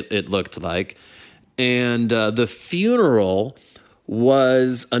cam, it looked like. And the funeral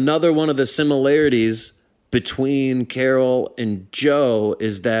was another one of the similarities between Carol and Joe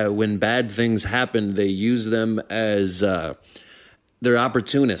is that when bad things happen, they use them as they're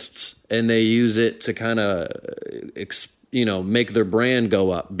opportunists, and they use it to kind of make their brand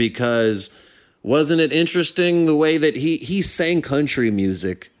go up. Because wasn't it interesting the way that he sang country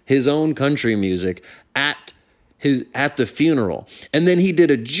music, his own country music, at the funeral, and then he did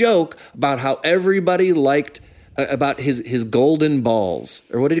a joke about how everybody liked about his golden balls,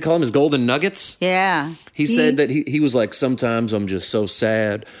 or what did he call them? His golden nuggets? Yeah. He said that he was like, sometimes I'm just so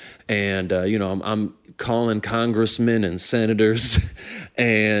sad, And, I'm calling congressmen and senators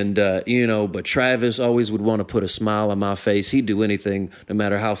and, but Travis always would want to put a smile on my face. He'd do anything, no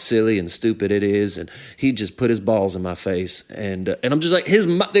matter how silly and stupid it is. And he'd just put his balls in my face. And I'm just like,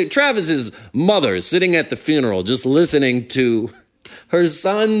 Travis's mother is sitting at the funeral, just listening to her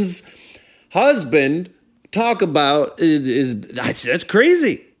son's husband talk about that's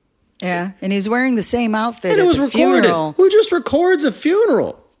crazy. Yeah. And he's wearing the same outfit. And it was recorded. Funeral. Who just records a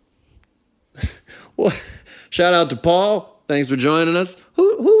funeral? Well, shout out to Paul. Thanks for joining us.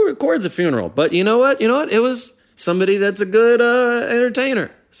 Who records a funeral? But you know what? It was somebody that's a good entertainer.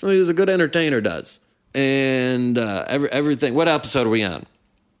 Somebody who's a good entertainer does. And everything. What episode are we on?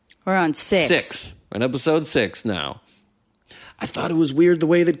 We're on 6. We're on episode 6 now. I thought it was weird the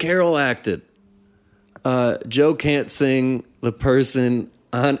way that Carol acted. Joe can't sing the person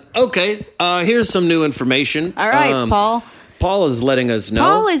on. Okay, here's some new information. All right, Paul. Paul is letting us know.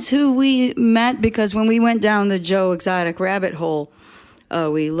 Paul is who we met because when we went down the Joe Exotic rabbit hole,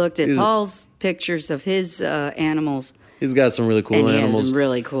 we looked at Paul's pictures of his animals. He's got some really cool animals. He has some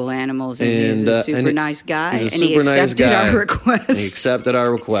really cool animals, and he's a super nice guy. He's a super nice guy. Our request. He accepted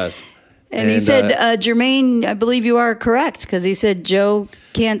our request. And he said, Jermaine, I believe you are correct, because he said Joe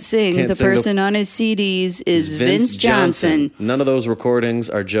can't sing. The person on his CDs is Vince Johnson. None of those recordings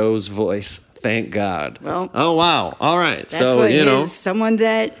are Joe's voice. Thank God. Well, oh wow! All right, that's what someone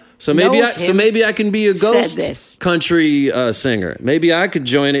that maybe I can be a ghost country singer. Maybe I could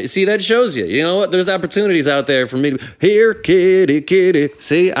join it. See, that shows you. You know what? There's opportunities out there for me to here, kitty, kitty.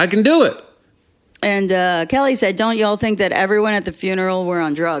 See, I can do it. And Kelly said, "Don't y'all think that everyone at the funeral were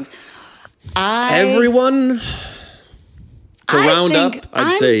on drugs?" Everyone. To round up,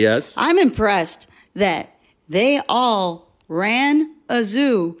 I'd say yes. I'm impressed that they all ran a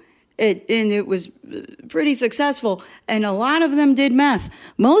zoo. And it was pretty successful. And a lot of them did meth.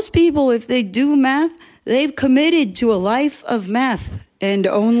 Most people, if they do meth, they've committed to a life of meth and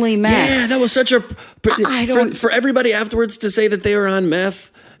only meth. Yeah, that was such a... For everybody afterwards to say that they were on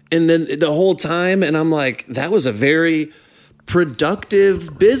meth and then the whole time, and I'm like, that was a very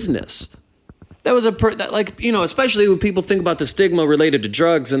productive business. That was especially when people think about the stigma related to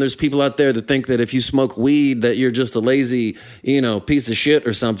drugs, and there's people out there that think that if you smoke weed that you're just a lazy, piece of shit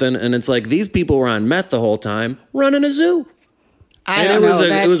or something. And it's like, these people were on meth the whole time running a zoo.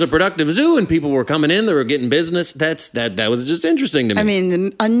 It was a productive zoo, and people were coming in, they were getting business. That was just interesting to me. I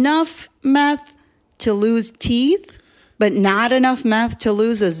mean, enough meth to lose teeth, but not enough meth to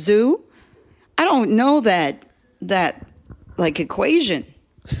lose a zoo. I don't know that equation.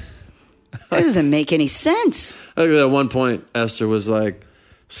 That doesn't make any sense. At one point, Esther was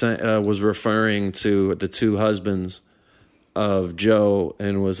was referring to the two husbands of Joe,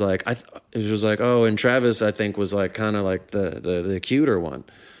 and was like, it was like, oh, and Travis, I think, was like kind of like the cuter one,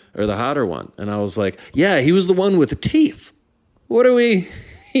 or the hotter one, and I was like, yeah, he was the one with the teeth. What are we?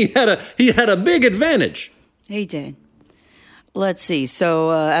 He had a big advantage. He did. Let's see.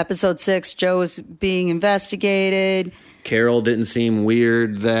 So, episode 6, Joe is being investigated. Carol didn't seem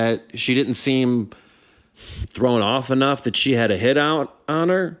weird, that she didn't seem thrown off enough that she had a hit out on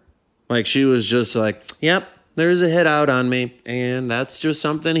her. Like, she was just like, yep, there's a hit out on me, and that's just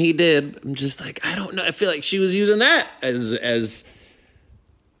something he did. I'm just like, I don't know. I feel like she was using that as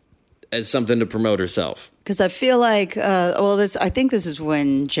something to promote herself. Because I feel like, I think this is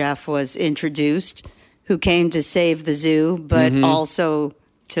when Jeff was introduced, who came to save the zoo, but also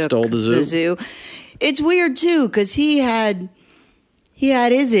stole the zoo. It's weird too, because he had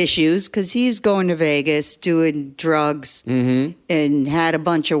his issues, because he was going to Vegas doing drugs and had a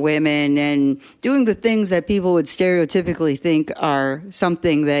bunch of women and doing the things that people would stereotypically think are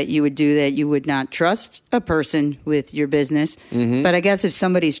something that you would do, that you would not trust a person with your business. But I guess if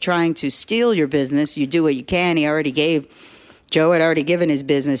somebody's trying to steal your business, you do what you can. Joe had already given his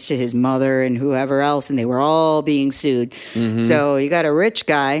business to his mother and whoever else, and they were all being sued. So you got a rich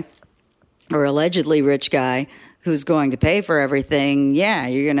guy, or allegedly rich guy, who's going to pay for everything. Yeah,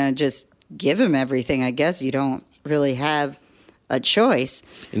 you're going to just give him everything. I guess you don't really have a choice.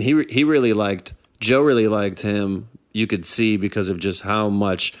 And Joe really liked him. You could see, because of just how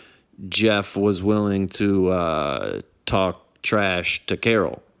much Jeff was willing to talk trash to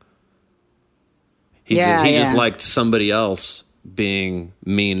Carol. He just liked somebody else being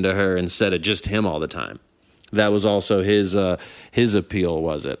mean to her instead of just him all the time. That was also his appeal,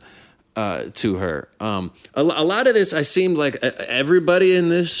 was it? To her. A lot of this, I seemed like everybody in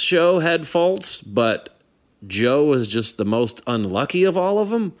this show had faults, but Joe was just the most unlucky of all of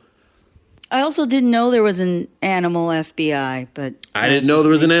them. I also didn't know there was an animal FBI, but I didn't know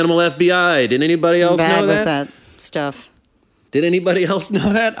there was an animal FBI. Did anybody else know that? Bad with that stuff. Did anybody else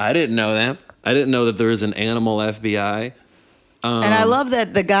know that? I didn't know that. I didn't know that there is an animal FBI. And I love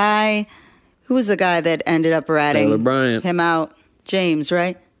that the guy, who was the guy that ended up ratting him out? James,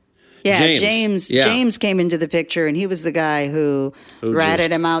 right? Yeah, James. Yeah. James came into the picture, and he was the guy who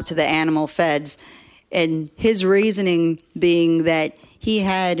ratted him out to the animal feds. And his reasoning being that he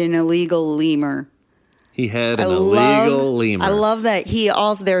had an illegal lemur. He had an illegal lemur. I love that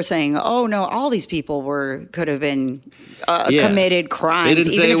they were saying, oh no, all these people could have been committed crimes. They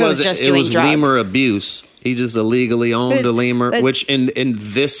didn't say it was just doing drugs. Lemur abuse. He just illegally owned a lemur, which in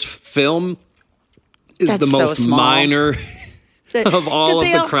this film is the most minor of all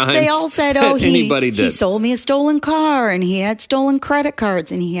of the crimes. They all said, oh, he sold me a stolen car, and he had stolen credit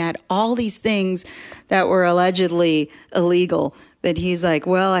cards, and he had all these things that were allegedly illegal. But he's like,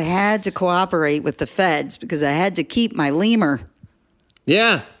 well, I had to cooperate with the feds because I had to keep my lemur.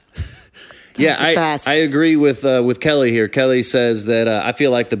 Yeah. I agree with Kelly here. Kelly says that I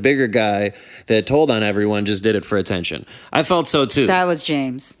feel like the bigger guy that told on everyone just did it for attention. I felt so too. That was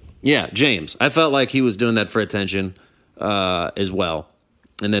James. Yeah, James. I felt like he was doing that for attention as well,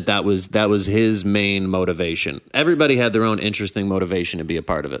 and that was his main motivation. Everybody had their own interesting motivation to be a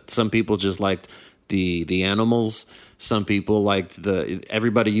part of it. Some people just liked the animals. Some people liked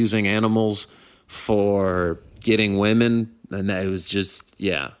everybody using animals for getting women, and that was just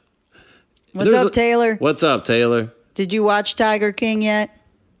What's up, Taylor? What's up, Taylor? Did you watch Tiger King yet?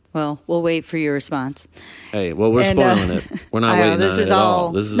 Well, we'll wait for your response. Hey, we're spoiling it. We're not waiting on it at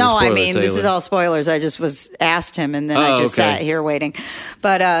all. This is this is all spoilers. I just asked him, and then I just sat here waiting.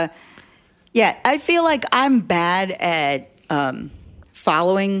 But I feel like I'm bad at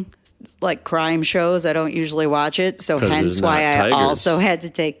following like crime shows. I don't usually watch it, so hence why I also had to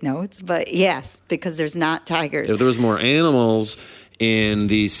take notes. But yes, because there's not tigers. If there was more animals in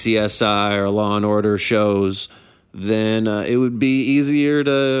these CSI or Law and Order shows, then it would be easier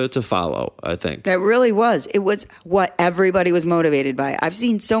to follow, I think. That really was. It was what everybody was motivated by. I've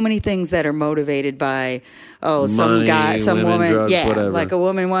seen so many things that are motivated by, some guy, some women, drugs, whatever. Like a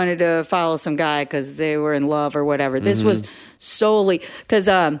woman wanted to follow some guy because they were in love or whatever. This was solely because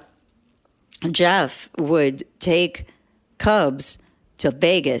Jeff would take Cubs to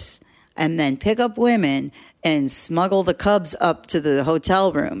Vegas and then pick up women and smuggle the Cubs up to the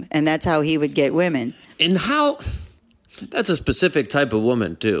hotel room. And that's how he would get women. And that's a specific type of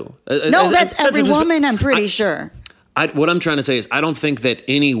woman, too. No, that's every woman, I'm pretty sure. What I'm trying to say is I don't think that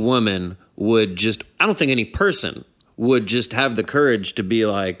any woman I don't think any person would just have the courage to be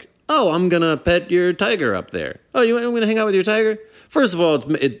like, oh, I'm going to pet your tiger up there. Oh, you want me to hang out with your tiger? First of all,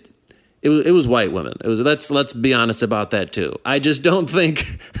 it was white women. Let's be honest about that too. I just don't think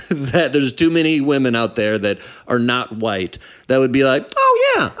that there's too many women out there that are not white that would be like,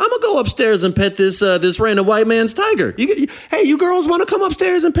 oh yeah, I'm gonna go upstairs and pet this random white man's tiger. Hey, you girls want to come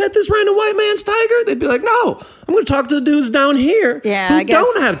upstairs and pet this random white man's tiger? They'd be like, no, I'm gonna talk to the dudes down here who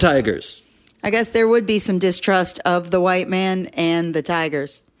don't have tigers. I guess there would be some distrust of the white man and the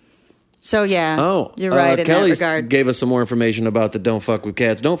tigers. So, you're right in Kelly's that regard. Gave us some more information about the Don't Fuck With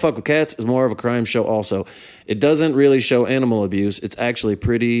Cats. Don't Fuck With Cats is more of a crime show also. It doesn't really show animal abuse. It's actually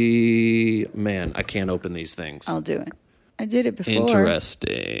pretty... Man, I can't open these things. I'll do it. I did it before.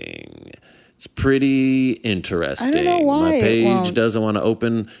 Interesting. It's pretty interesting. I don't know why my page doesn't want to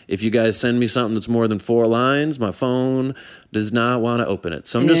open. If you guys send me something that's more than 4 lines, my phone does not want to open it.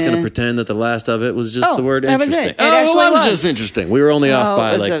 So I'm just going to pretend that the last of it was just the word interesting. It actually was just interesting. We were only off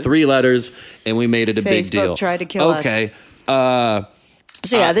by like 3 letters, and we made it a big deal. Facebook tried to kill us. Okay.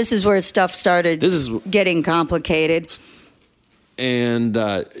 So this is where stuff started getting complicated. And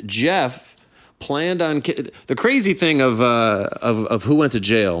Jeff planned on... The crazy thing of who went to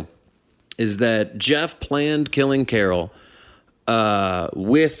jail is that Jeff planned killing Carol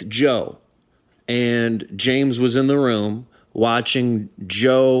with Joe. And James was in the room watching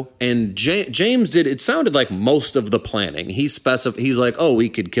Joe. And James did, it sounded like most of the planning. He's like, oh, we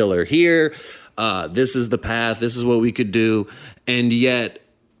could kill her here. This is the path. This is what we could do. And yet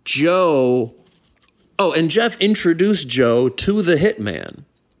Joe... Oh, and Jeff introduced Joe to the hitman.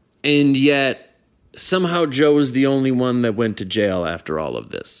 And yet somehow Joe was the only one that went to jail after all of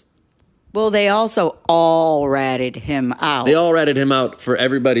this. Well, they also all ratted him out. They all ratted him out for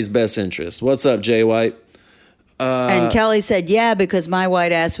everybody's best interest. What's up, Jay White? And Kelly said, yeah, because my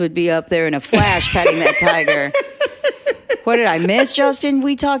white ass would be up there in a flash petting that tiger. What did I miss, Justin?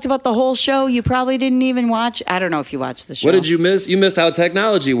 We talked about the whole show. You probably didn't even watch. I don't know if you watched the show. What did you miss? You missed how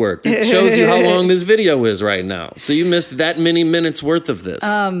technology worked. It shows you how long this video is right now. So you missed that many minutes worth of this.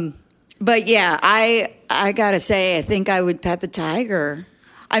 But yeah, I got to say, I think I would pet the tiger.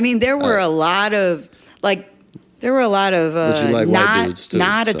 I mean, there were a lot of, like, There were a lot of like white dudes too,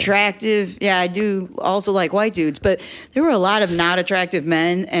 not attractive. Yeah, I do also like white dudes, but there were a lot of not attractive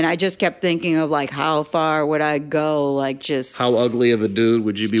men, and I just kept thinking of like, how far would I go? Like, just how ugly of a dude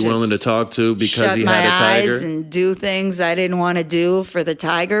would you be willing to talk to because he had a tiger? Eyes and do things I didn't want to do for the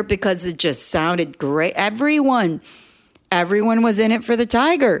tiger because it just sounded great. Everyone was in it for the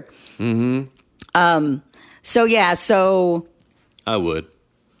tiger. Mm-hmm. So I would.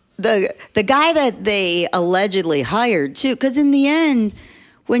 The guy that they allegedly hired too, because in the end,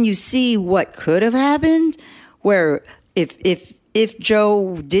 when you see what could have happened, where if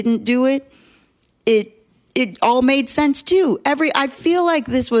Joe didn't do it, it all made sense too. I feel like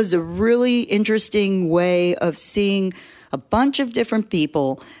this was a really interesting way of seeing a bunch of different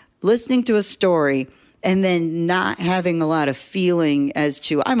people listening to a story and then not having a lot of feeling as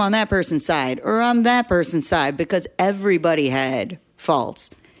to I'm on that person's side or I'm that person's side, because everybody had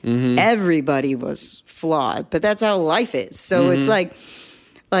faults. Mm-hmm. Everybody was flawed, but that's how life is. So it's like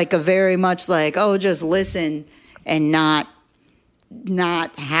a very much like, oh, just listen and not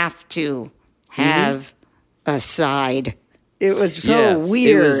have to have a side. It was so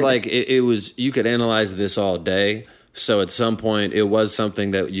weird. It was like, it was, you could analyze this all day. So at some point it was something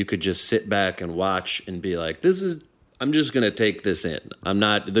that you could just sit back and watch and be like, I'm just going to take this in. I'm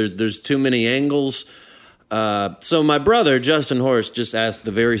not, there's too many angles. So my brother, Justin Horst, just asked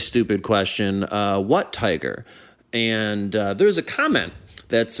the very stupid question, what tiger? And there's a comment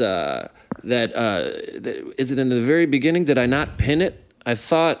that's, is it in the very beginning? Did I not pin it? I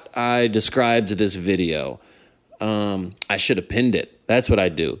thought I described this video. I should have pinned it. That's what I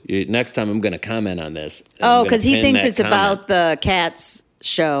do. Next time I'm going to comment on this. Oh, because he thinks it's about the Cats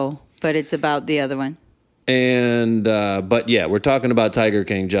show, but it's about the other one. And, but yeah, we're talking about Tiger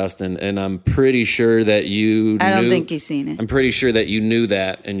King, Justin, and I'm pretty sure that I don't think you've seen it. I'm pretty sure that you knew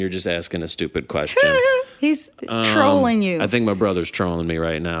that, and you're just asking a stupid question. He's trolling you. I think my brother's trolling me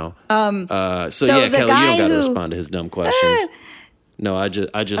right now. So yeah, Kelly, you don't got to respond to his dumb questions. No, I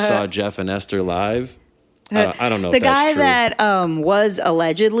just saw Jeff and Esther live. I don't know if that's true. The guy that was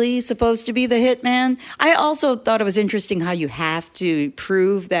allegedly supposed to be the hitman, I also thought it was interesting how you have to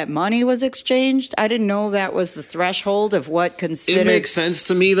prove that money was exchanged. I didn't know that was the threshold of what considered... It makes sense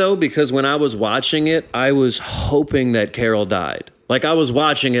to me, though, because when I was watching it, I was hoping that Carol died. Like, I was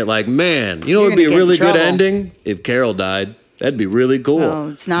watching it like, man, you know what would be a really good ending? If Carol died. That'd be really cool. Well,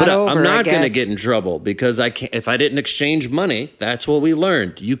 it's not over, I'm not going to get in trouble because if I didn't exchange money, that's what we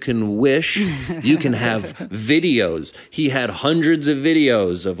learned. You can wish, you can have videos. He had hundreds of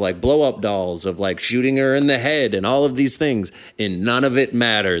videos of like blow up dolls, of like shooting her in the head and all of these things. And none of it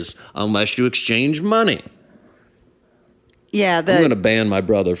matters unless you exchange money. Yeah. I'm going to ban my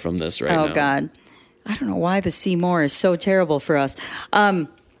brother from this right now. Oh, God. I don't know why the Seymour is so terrible for us. The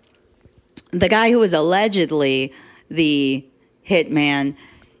guy who was allegedly the hitman,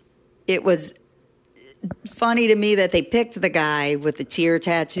 it was funny to me that they picked the guy with the tear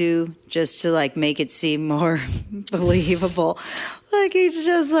tattoo just to like make it seem more believable. Like he's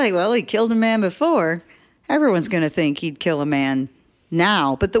just like, well, he killed a man before. Everyone's going to think he'd kill a man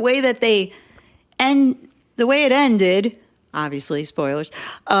now. But the way that it ended, obviously spoilers,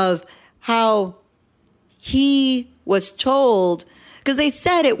 of how he was told, because they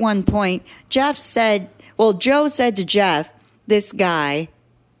said at one point, Joe said to Jeff, this guy,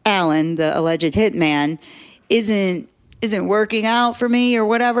 Alan, the alleged hitman, isn't working out for me or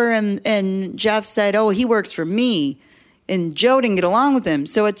whatever. And Jeff said, oh, he works for me. And Joe didn't get along with him.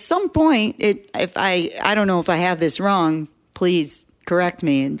 So at some point, I don't know if I have this wrong, please correct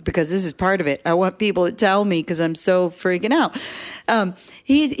me, because this is part of it. I want people to tell me because I'm so freaking out.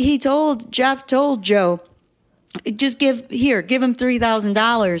 Jeff told Joe, just give him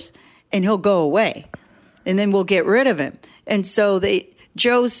 $3,000 and he'll go away. And then we'll get rid of him. And so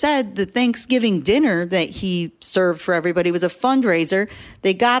Joe said the Thanksgiving dinner that he served for everybody was a fundraiser.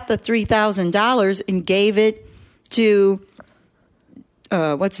 They got the $3,000 and gave it to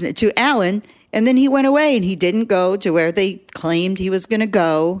Alan. And then he went away and he didn't go to where they claimed he was going to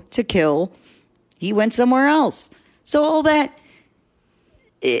go to kill. He went somewhere else. So all that,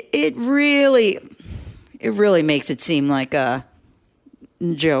 it really makes it seem like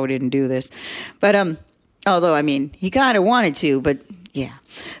Joe didn't do this. But although, I mean, he kind of wanted to, but yeah.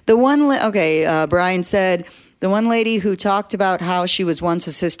 Brian said, the one lady who talked about how she was once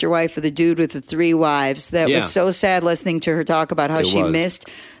a sister wife of the dude with the 3 wives. That was so sad listening to her talk about how she missed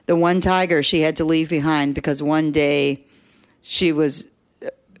the one tiger she had to leave behind because one day she was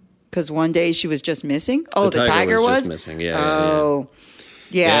just missing. Oh, the tiger was just missing. Yeah. Oh.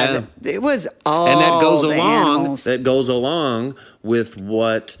 Yeah. It was all and that goes the along. animals. That goes along with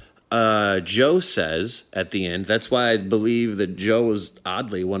what Joe says at the end, that's why I believe that Joe was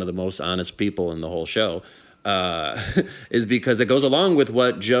oddly one of the most honest people in the whole show, is because it goes along with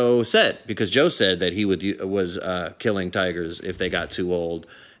what Joe said. Because Joe said that he was killing tigers if they got too old,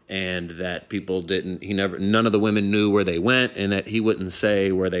 and that people none of the women knew where they went, and that he wouldn't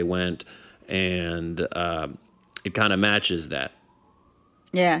say where they went, and it kind of matches that.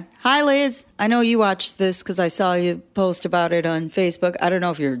 Yeah. Hi, Liz. I know you watched this because I saw you post about it on Facebook. I don't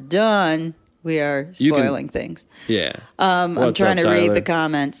know if you're done. We are spoiling things. Yeah. I'm trying to read the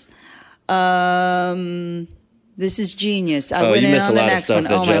comments. This is genius. I went you in missed on a the lot of next stuff one.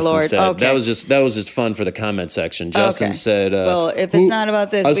 that Oh, my Justin Lord. said. Okay. That was just fun for the comment section. Justin said, well, if it's not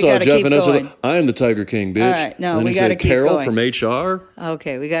about this, we got to keep going. I am the Tiger King, bitch. All right. No, we got to keep Carol going. from HR?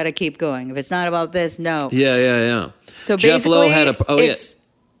 Okay, we got to keep going. If it's not about this, no. Yeah. So Jeff Lowe had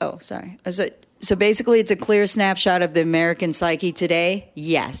sorry. So basically, it's a clear snapshot of the American psyche today?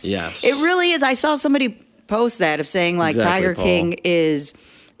 Yes. It really is. I saw somebody post that of saying, like, exactly, Tiger Paul. King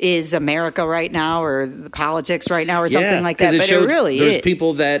is America right now, or the politics right now, or something like that. But it really is. There's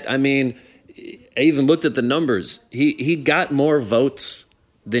people that, I mean, I even looked at the numbers. He got more votes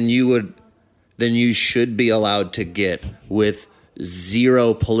than you should be allowed to get with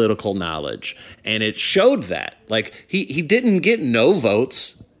zero political knowledge. And it showed that. Like, he didn't get no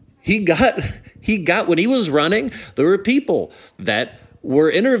votes. He got when he was running, there were people that were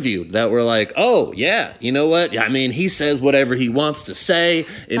interviewed that were like, oh, yeah, you know what? I mean, he says whatever he wants to say.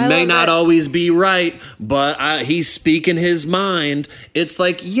 It may not always be right, but he's speaking his mind. It's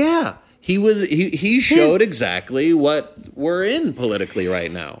like, yeah, he showed exactly what we're in politically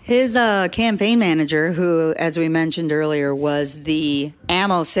right now. His campaign manager, who, as we mentioned earlier, was the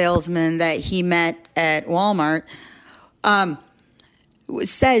ammo salesman that he met at Walmart,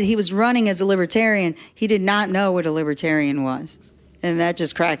 said he was running as a libertarian. He did not know what a libertarian was. And that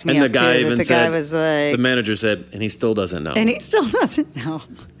just cracked me up, and the guy too. even the said, guy was like... The manager said, and he still doesn't know. And he still doesn't know.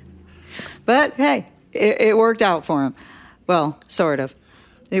 But, hey, it worked out for him. Well, sort of.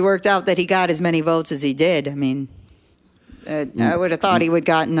 It worked out that he got as many votes as he did. I mean, I would have thought he would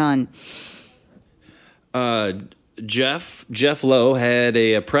got none. Jeff Lowe had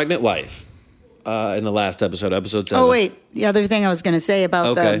a pregnant wife in the last episode 7. Oh, wait. The other thing I was going to say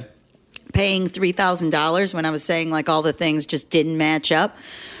about the paying $3,000 when I was saying, like, all the things just didn't match up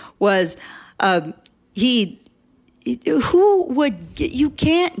was you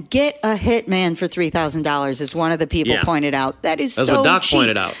can't get a hitman for $3,000, as one of the people pointed out. That's what Doc cheap.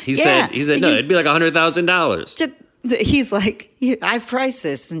 pointed out. He said no, it'd be like $100,000. He's like, I've priced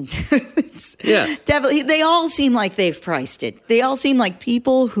this, and definitely, they all seem like they've priced it. They all seem like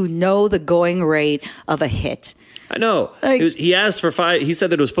people who know the going rate of a hit. I know. Like, he asked for $5,000. He said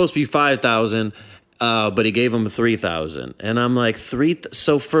that it was supposed to be $5,000. But he gave him $3,000, and I'm like,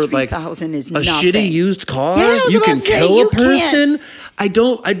 so for like $3,000 is a nothing. shitty used car, you can kill a person. I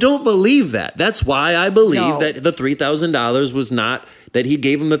don't believe that. That's why I believe that the $3,000 was not that he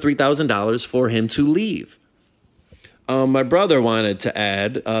gave him the $3,000 for him to leave. My brother wanted to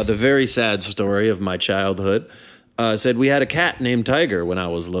add the very sad story of my childhood. Said we had a cat named Tiger when I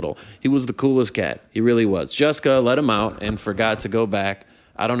was little. He was the coolest cat. He really was. Jessica let him out and forgot to go back.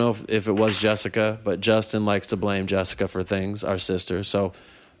 I don't know if it was Jessica, but Justin likes to blame Jessica for things, our sister. So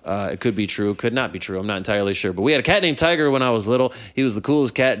it could be true, could not be true. I'm not entirely sure. But we had a cat named Tiger when I was little. He was the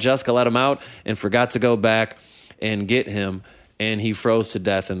coolest cat. Jessica let him out and forgot to go back and get him, and he froze to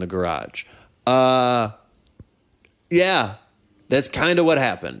death in the garage. Yeah, that's kind of what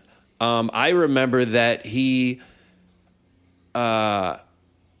happened. I remember that I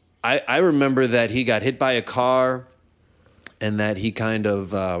remember that he got hit by a car, and that he kind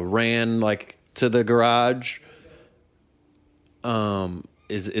of ran like to the garage.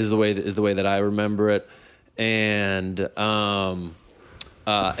 Is the way that I remember it, and it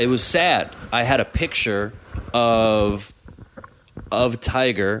was sad. I had a picture of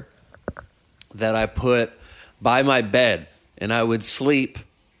Tiger that I put by my bed, and I would sleep.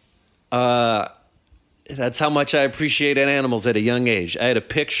 That's how much I appreciated animals at a young age. I had a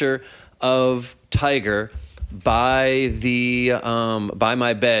picture of Tiger by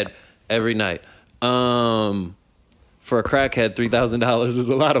my bed every night. For a crackhead, $3,000 is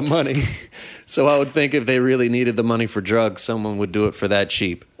a lot of money. So I would think if they really needed the money for drugs, someone would do it for that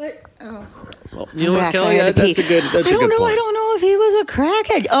cheap. Well, you know what, Kelly? That's a good point. I don't know if he was a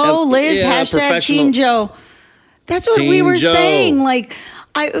crackhead. Oh, Liz, hashtag Teen Joe. That's what we were saying. Like,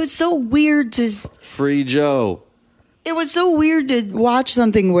 it was so weird to... Free Joe. It was so weird to watch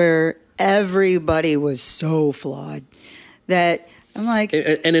something where everybody was so flawed that I'm like,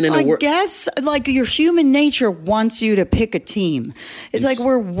 I guess like your human nature wants you to pick a team. It's like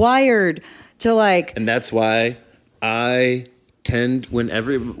we're wired to like. And that's why I tend,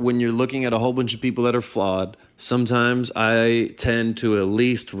 when you're looking at a whole bunch of people that are flawed, sometimes I tend to at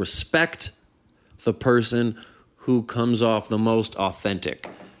least respect the person who comes off the most authentic.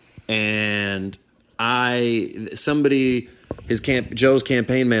 And Joe's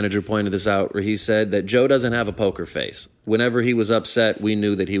campaign manager pointed this out, where he said that Joe doesn't have a poker face. Whenever he was upset, we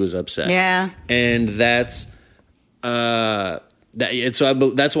knew that he was upset. Yeah. And that's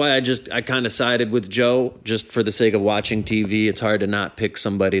that's why I kind of sided with Joe, just for the sake of watching TV. It's hard to not pick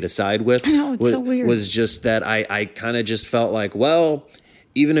somebody to side with. I know, it's so weird. Was just that I kind of just felt like, well,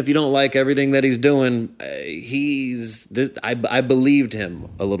 even if you don't like everything that he's doing, I believed him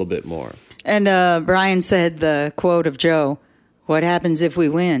a little bit more. And Brian said the quote of Joe, "What happens if we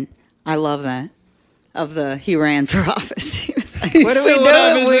win?" I love that. He ran for office. He was like, "What do we do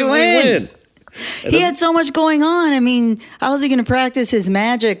if we win?" He had so much going on. I mean, how was he going to practice his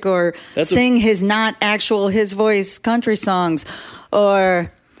magic or sing his his voice country songs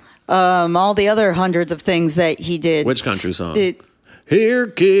or all the other hundreds of things that he did? Which country song? Here,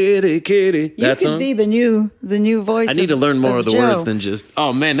 kitty, kitty. You could be the new voice. I need to learn more of the words than just.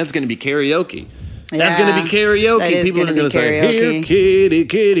 Oh man, that's going to be karaoke. That's going to be karaoke. People are going to say, "Here, kitty,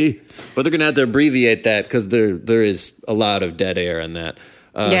 kitty," but they're going to have to abbreviate that because there is a lot of dead air in that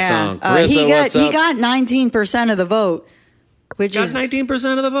song. Carissa, he got 19% of the vote, which is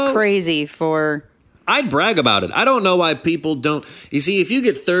 19% of the vote. Crazy for. I'd brag about it. I don't know why people don't. You see, if you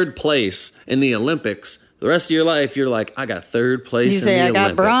get third place in the Olympics, the rest of your life, you're like, I got third place in the Olympics. I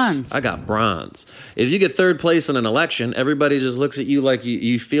got bronze. I got bronze. If you get third place in an election, everybody just looks at you like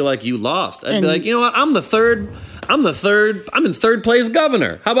you feel like you lost. I'd be like, you know what? I'm in third place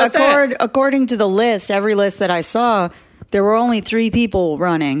governor. How about that? According to the list, every list that I saw, there were only 3 people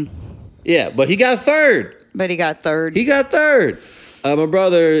running. Yeah, but he got third. He got third. My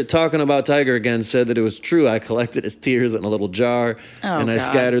brother, talking about Tiger again, said that it was true. I collected his tears in a little jar, I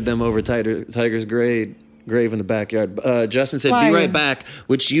scattered them over Tiger's grave in the backyard. Justin said, "Be right back,"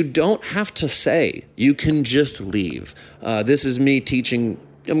 which you don't have to say. You can just leave. This is me teaching.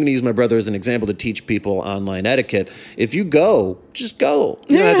 I'm going to use my brother as an example to teach people online etiquette. If you go, just go.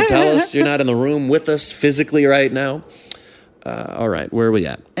 You don't have to tell us. You're not in the room with us physically right now. All right, where are we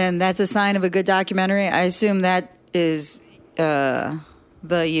at? And that's a sign of a good documentary. I assume that is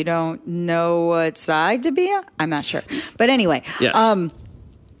you don't know what side to be on? I'm not sure. But anyway. Yes.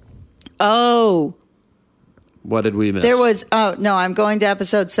 What did we miss? There was, no, I'm going to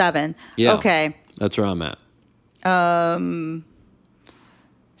episode 7. Yeah. Okay. That's where I'm at.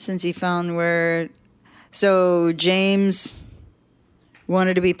 Since he found where, so James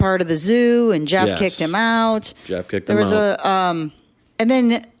wanted to be part of the zoo and Jeff kicked him out. There was and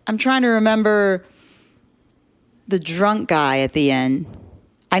then I'm trying to remember the drunk guy at the end.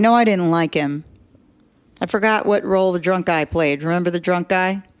 I know I didn't like him. I forgot what role the drunk guy played. Remember the drunk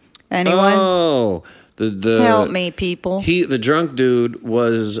guy? Anyone? Oh, help me, people. The drunk dude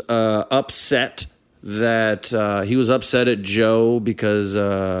was upset that he was upset at Joe because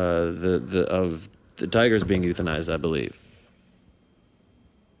of the tigers being euthanized, I believe.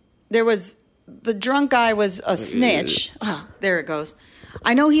 There was the drunk guy was a snitch. Oh, there it goes.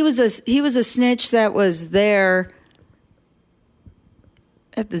 I know he was a snitch that was there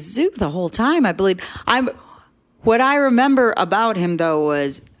at the zoo the whole time, I believe. What I remember about him though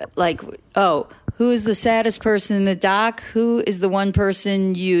was like, who is the saddest person in the doc? Who is the one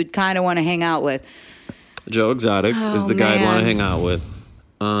person you'd kind of want to hang out with? Joe Exotic is the guy I'd want to hang out with.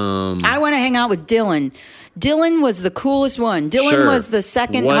 I want to hang out with Dylan. Dylan was the coolest one. Dylan was the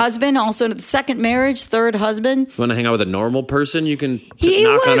second husband, also the second marriage, third husband. You want to hang out with a normal person? You can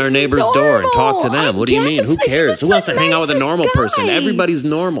knock on our neighbor's door and talk to them. What do you mean? Who cares? Who wants to hang out with a normal person? Everybody's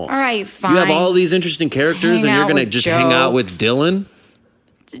normal. All right, fine. You have all these interesting characters and you're going to just hang out with Dylan?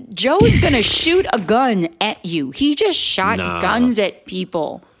 Joe's going to shoot a gun at you. He just shot guns at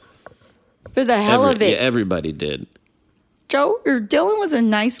people. For the hell of it. Yeah, everybody did. Dylan was a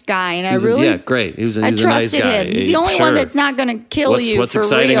nice guy, and great. He was a nice trusted guy. him. He's the only one that's not going to kill you. What's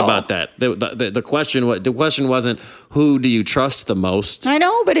exciting about that? The question wasn't who do you trust the most. I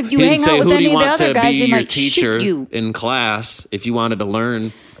know, but if you hang out with any of the other guys, they might shoot you. In class, if you wanted to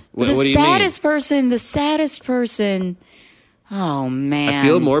learn, what do you mean? The saddest person. Oh man, I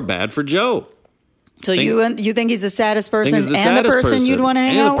feel more bad for Joe. So you think he's the saddest person and the person you'd want to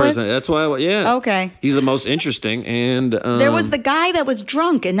hang out with? That's why, Okay. He's the most interesting. And there was the guy that was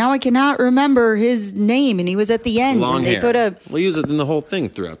drunk, and now I cannot remember his name, and he was at the end. Long and hair. Well, he was in the whole thing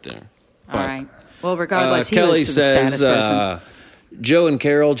throughout there. All right. Well, regardless, Kelly he was the saddest person. Joe and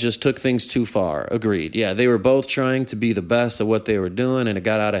Carol just took things too far. Agreed. Yeah, they were both trying to be the best at what they were doing, and it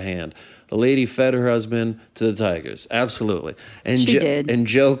got out of hand. The lady fed her husband to the tigers. Absolutely. And she did. And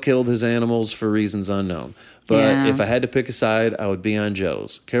Joe killed his animals for reasons unknown. But if I had to pick a side, I would be on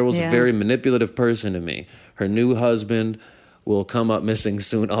Joe's. Carol's a very manipulative person to me. Her new husband will come up missing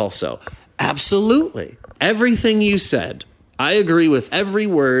soon also. Absolutely. Everything you said. I agree with every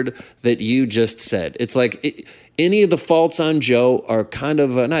word that you just said. It's like any of the faults on Joe are kind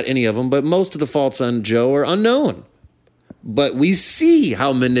of, not any of them, but most of the faults on Joe are unknown. But we see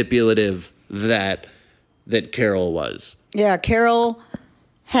how manipulative that Carol was. Yeah, Carol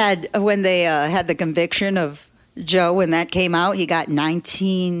had, when they had the conviction of Joe, when that came out, he got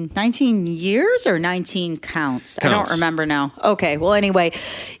 19 years or 19 counts. I don't remember now. Okay, well, anyway,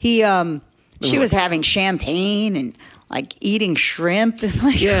 she was having champagne and like eating shrimp.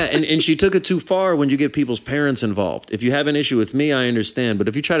 Yeah, and she took it too far when you get people's parents involved. If you have an issue with me, I understand. But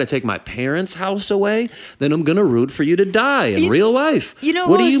if you try to take my parents' house away, then I'm going to root for you to die in real life. You know,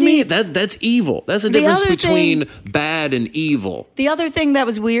 what do you mean? That's evil. That's the difference between bad and evil. The other thing that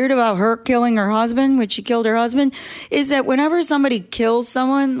was weird about her killing her husband, when she killed her husband, is that whenever somebody kills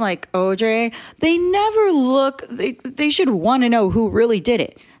someone like OJ, they never look, they should want to know who really did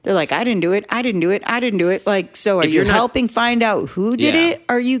it. They're like, I didn't do it. I didn't do it. I didn't do it. Like, so are you helping find out who did it?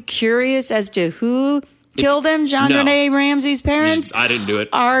 Are you curious as to who killed them? JonBenét Ramsey's parents? I didn't do it.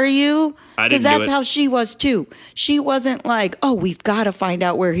 Are you? I didn't do it. Because that's how she was too. She wasn't like, oh, we've got to find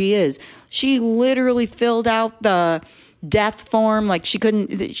out where he is. She literally filled out the death form. Like she had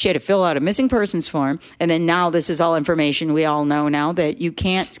to fill out a missing persons form. And then now this is all information we all know now that you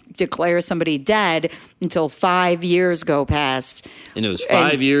can't declare somebody dead until 5 years go past. And it was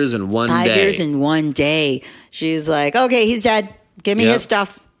 5 years and 1 day. 5 years and 1 day. She's like, okay, he's dead. Give me his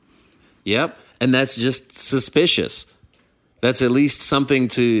stuff. Yep. And that's just suspicious. That's at least something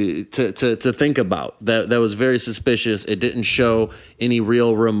to think about. That was very suspicious. It didn't show any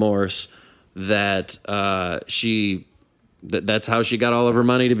real remorse that that's how she got all of her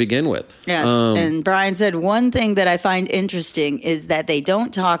money to begin with. Yes. And Brian said, one thing that I find interesting is that they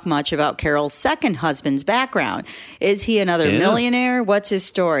don't talk much about Carol's second husband's background. Is he another millionaire? What's his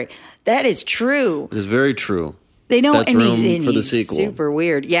story? That is true. It is very true. They know, that's and room for the sequel. Super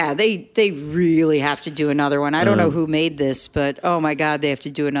weird. Yeah, they really have to do another one. I don't know who made this, but oh my God, they have to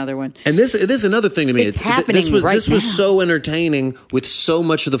do another one. And this is another thing to me. It's happening this was, right This was now. so entertaining with so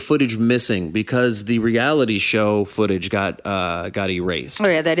much of the footage missing because the reality show footage got erased. Oh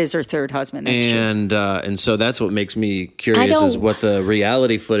yeah, that is her third husband. That's true. And so that's what makes me curious is what the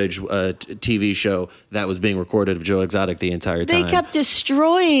reality footage TV show that was being recorded of Joe Exotic the entire time. They kept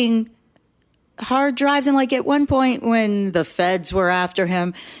destroying hard drives, and like at one point when the feds were after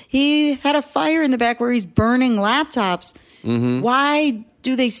him, he had a fire in the back where he's burning laptops. Mm-hmm. Why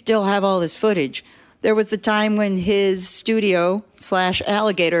do they still have all this footage? There was the time when his studio /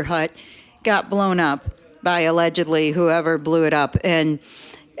 alligator hut got blown up by allegedly whoever blew it up, and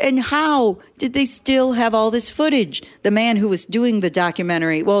how did they still have all this footage? The man who was doing the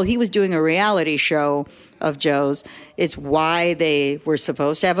documentary, well, he was doing a reality show of Joe's, is why they were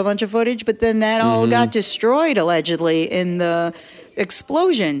supposed to have a bunch of footage, but then that all got destroyed allegedly in the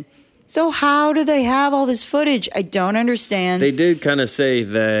explosion. So how do they have all this footage? I don't understand. They did kind of say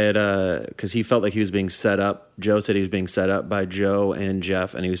that because he felt like he was being set up. Joe said he was being set up by Joe and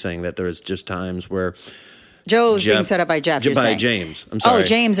Jeff, and he was saying that there was just times where Joe's being set up by Jeff. You're by saying. James. I'm sorry. Oh,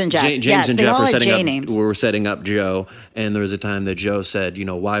 James and Jeff. James yes, and they Jeff all were like setting J up. names. We were setting up Joe, and there was a time that Joe said,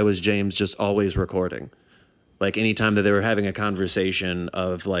 why was James just always recording? Like anytime that they were having a conversation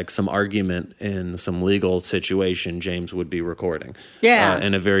of like some argument in some legal situation, James would be recording. Yeah.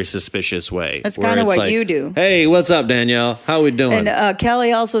 In a very suspicious way. That's kind of what like, you do. Hey, what's up, Danielle? How we doing? And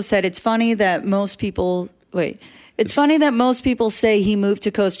Kelly also said it's funny that most people say he moved to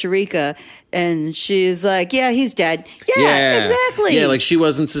Costa Rica, and she's like, yeah, he's dead. Yeah, exactly. Yeah, like she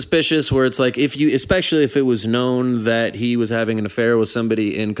wasn't suspicious, where it's like especially if it was known that he was having an affair with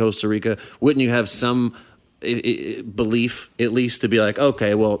somebody in Costa Rica, wouldn't you have some belief at least to be like,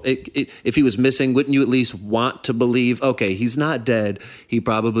 okay, well, if he was missing, wouldn't you at least want to believe, okay, he's not dead. He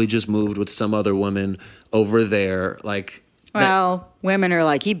probably just moved with some other woman over there. Like, well, women are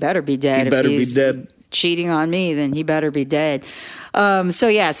like, he better be dead. He better be dead. Cheating on me, then he better be dead. So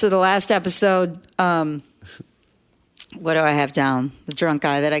the last episode, what do I have down? The drunk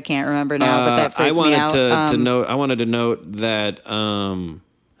guy that I can't remember now, but that freaked me out. I wanted to note that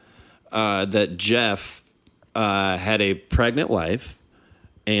that Jeff had a pregnant wife,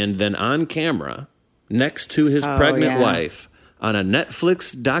 and then on camera, next to his pregnant wife, on a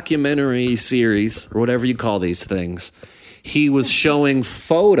Netflix documentary series, or whatever you call these things, he was showing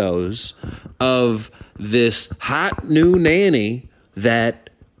photos of this hot new nanny that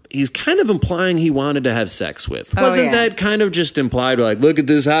he's kind of implying he wanted to have sex with. Wasn't that kind of just implied? Like, look at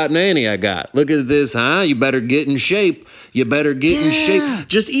this hot nanny I got. Look at this, huh? You better get in shape. You better get in shape.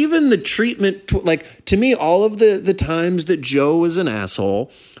 Just even the treatment, to me, all of the times that Joe was an asshole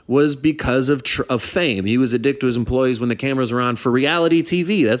was because of fame. He was a dick to his employees when the cameras were on for reality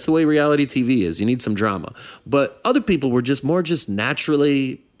TV. That's the way reality TV is. You need some drama. But other people were just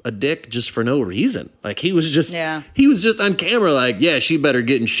naturally a dick just for no reason. Like he was just on camera like, yeah, she better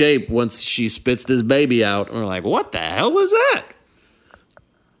get in shape once she spits this baby out. And we're like, what the hell was that?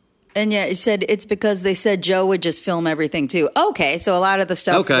 And yeah, he said it's because they said Joe would just film everything too. Okay, so a lot of the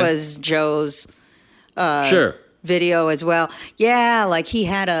stuff was Joe's video as well. Yeah, like he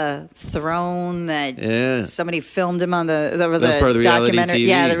had a throne that somebody filmed him on the documentary.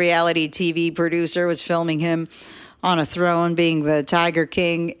 Yeah, the reality TV producer was filming him on a throne being the Tiger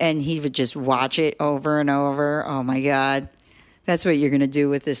King, and he would just watch it over and over. Oh, my God. That's what you're going to do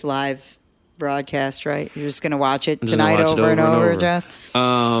with this live broadcast, right? You're just going to watch it tonight over and over, Jeff?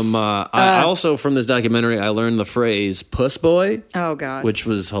 I also, from this documentary, I learned the phrase puss boy. Oh, God. Which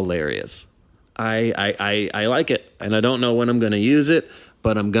was hilarious. I like it, and I don't know when I'm going to use it,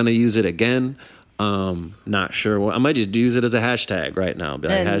 but I'm going to use it again. Not sure. I might just use it as a hashtag right now. Be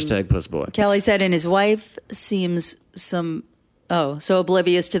like, hashtag pussboy. Kelly said, and his wife seems so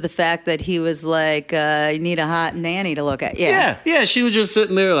oblivious to the fact that he was like, you need a hot nanny to look at. Yeah. She was just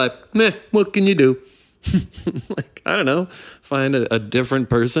sitting there like, meh, what can you do? Like, I don't know. Find a different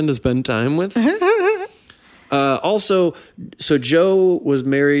person to spend time with. Also, so Joe was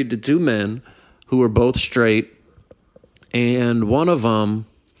married to two men who were both straight, and one of them.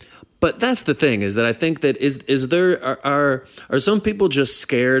 But that's the thing, is that I think that are some people just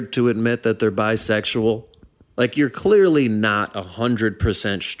scared to admit that they're bisexual? Like, you're clearly not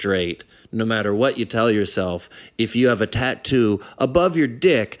 100% straight, no matter what you tell yourself, if you have a tattoo above your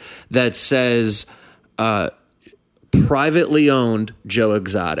dick that says privately owned Joe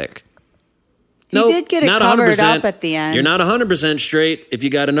Exotic. He did get it covered up at the end. You're not 100% straight if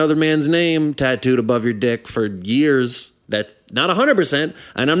you got another man's name tattooed above your dick for years. That's not 100%,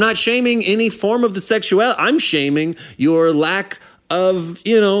 and I'm not shaming any form of the sexuality. I'm shaming your lack of,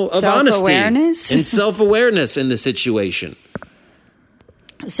 of honesty and self-awareness in the situation.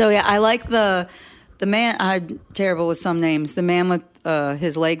 So yeah, I like the man. I'm terrible with some names. The man with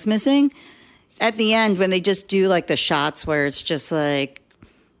his legs missing. At the end, when they just do like the shots where it's just like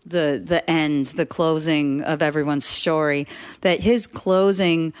the end, the closing of everyone's story. That his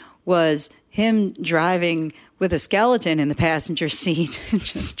closing was him driving with a skeleton in the passenger seat,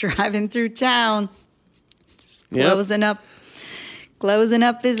 just driving through town, just closing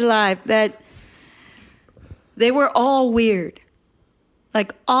up his life. That they were all weird,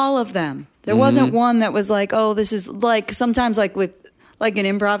 like all of them. There wasn't one that was like, oh, this is like sometimes like with like in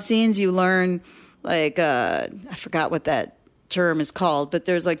improv scenes you learn like I forgot what that term is called, but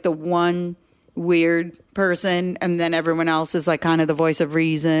there's like the one weird person and then everyone else is like kind of the voice of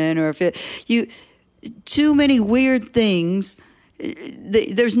reason, or if too many weird things,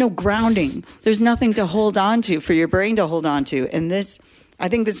 there's no grounding. There's nothing to hold on to for your brain to hold on to. And I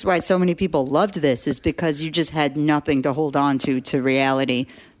think this is why so many people loved this, is because you just had nothing to hold on to reality.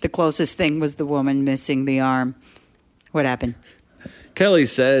 The closest thing was the woman missing the arm. What happened? Kelly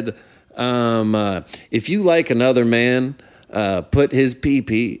said, if you like another man, put his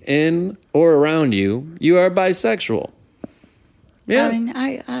pee-pee in or around you, you are bisexual. Yeah. I mean,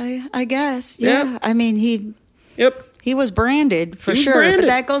 I guess. Yeah. Yep. I mean, he was branded for sure. Branded. But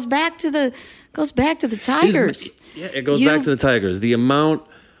that goes back to the Tigers. It goes back to the Tigers. The amount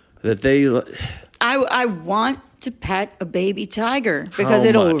that they I want to pet a baby tiger because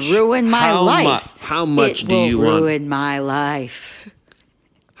it'll ruin my life. How much do you want? It will ruin my life.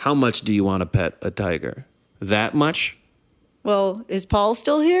 How much do you want to pet a tiger? That much? Well, is Paul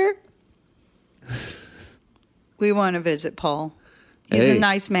still here? We want to visit Paul. He's a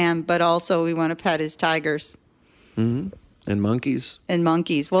nice man, but also we want to pet his tigers. Mm-hmm. And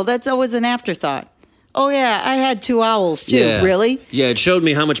monkeys. Well, that's always an afterthought. Oh, yeah, I had 2 owls, too. Yeah. Really? Yeah, it showed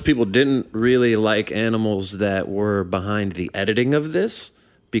me how much people didn't really like animals that were behind the editing of this,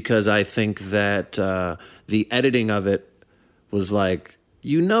 because I think that the editing of it was like,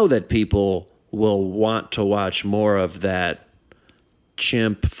 that people will want to watch more of that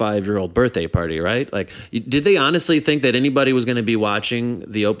chimp 5-year-old birthday party, right? Like, did they honestly think that anybody was going to be watching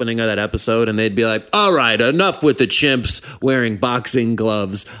the opening of that episode and they'd be like, all right, enough with the chimps wearing boxing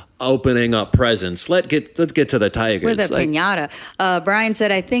gloves opening up presents. Let's get to the tigers. With a piñata. Brian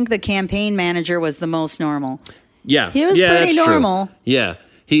said, I think the campaign manager was the most normal. Yeah. He was pretty normal. True. Yeah.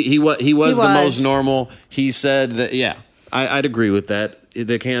 He was the most normal. He said that, I'd agree with that.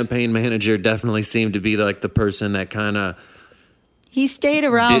 The campaign manager definitely seemed to be like the person that kind of... He stayed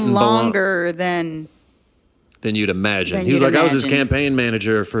around longer than you'd imagine. He was like, I was his campaign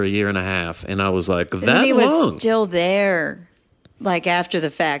manager for a year and a half. And I was like, that long? He was still there, like after the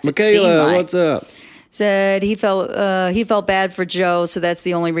fact. Michaela, what's up? Said he felt bad for Joe, so that's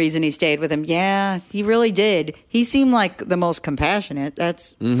the only reason he stayed with him. Yeah, he really did. He seemed like the most compassionate.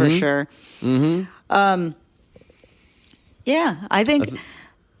 That's for sure. Mm-hmm. Yeah, I think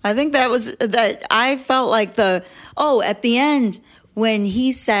that I felt like at the end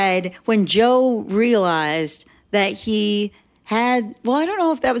when Joe realized that he had, I don't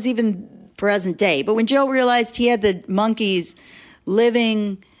know if that was even present day, but when Joe realized he had the monkeys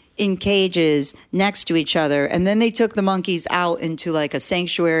living in cages next to each other, and then they took the monkeys out into like a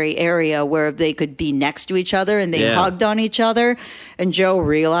sanctuary area where they could be next to each other, and they hugged on each other, and Joe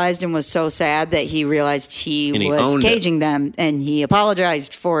realized and was so sad that he realized he was caging them, and he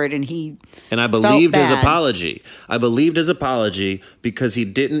apologized for it, and I believed his apology. I believed his apology because he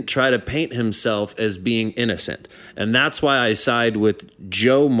didn't try to paint himself as being innocent, and that's why I side with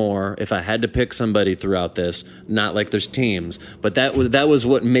Joe more if I had to pick somebody throughout this. Not like there's teams, but that was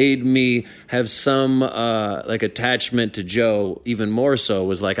what made me have some attachment to Joe even more so,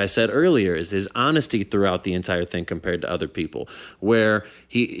 was like I said earlier, is his honesty throughout the entire thing compared to other people, where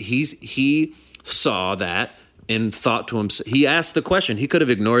he saw that and thought to himself, he asked the question. He could have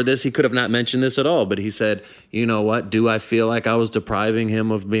ignored this. He could have not mentioned this at all, but he said, you know what? Do I feel like I was depriving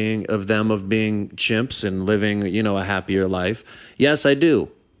him of being chimps and living, a happier life? Yes, I do.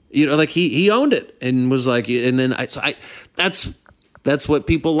 He owned it and was like, and then that's what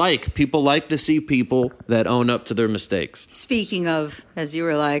people like. People like to see people that own up to their mistakes. Speaking of, as you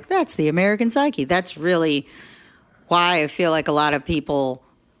were like, that's the American psyche. That's really why I feel like a lot of people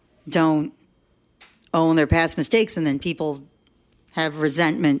don't own their past mistakes, and then people have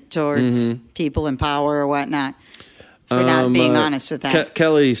resentment towards people in power or whatnot for not being honest with that.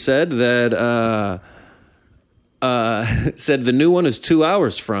 Kelly said that... said the new one is 2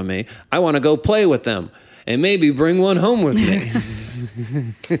 hours from me. I want to go play with them and maybe bring one home with me.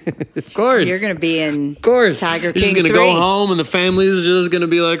 Of course. You're going to be in Tiger King 3. You're just going to go home and the family's just going to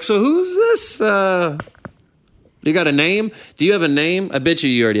be like, so who's this? You got a name? Do you have a name? I bet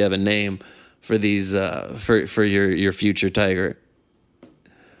you already have a name for these, for your future tiger.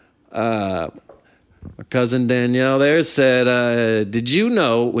 My cousin Danielle there said, did you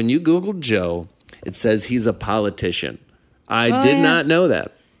know when you Googled Joe, it says he's a politician? I did not know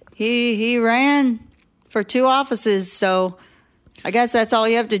that. He ran for 2 offices, so I guess that's all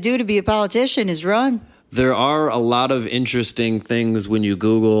you have to do to be a politician is run. There are a lot of interesting things when you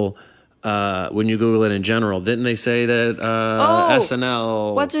Google it in general. Didn't they say that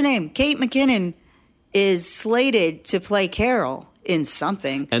SNL... What's her name? Kate McKinnon is slated to play Carol in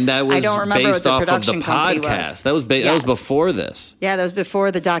something. And that was based off of the podcast. That was before this. Yeah, that was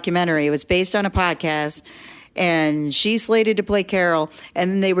before the documentary. It was based on a podcast, and she's slated to play Carol,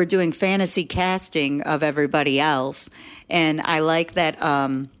 and then they were doing fantasy casting of everybody else. And I like that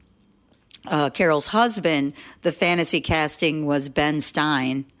Carol's husband, the fantasy casting was Ben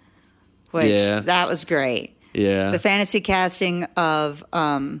Stein, which that was great. Yeah. The fantasy casting of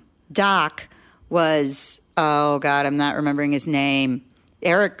Doc was... Oh, God, I'm not remembering his name.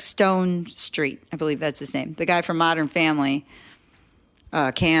 Eric Stone Street, I believe that's his name. The guy from Modern Family,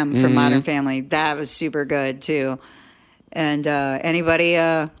 Cam from Modern Family. That was super good, too. And anybody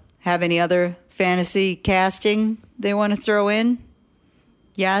have any other fantasy casting they want to throw in?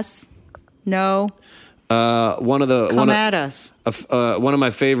 Yes? No? Come at us. One of my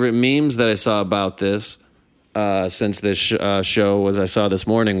favorite memes that I saw about this since this show was I saw this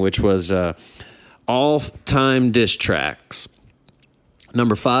morning, which was... all-time diss tracks.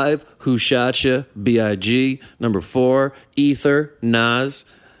 Number 5, Who Shot Ya? B.I.G. Number 4, Ether, Nas.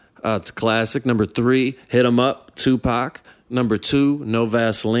 It's a classic. Number 3, Hit 'Em Up, Tupac. Number 2, No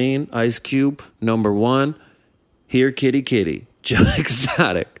Vaseline, Ice Cube. Number 1, Here Kitty Kitty, Joe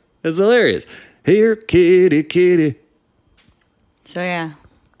Exotic. That's hilarious. Here Kitty Kitty. So yeah,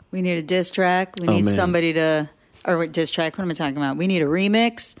 we need a diss track. We need somebody to... Or diss track, what am I talking about? We need a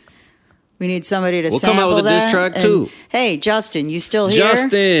remix. We need somebody to sample that. We'll come out with a diss track, too. Hey, Justin, you still here?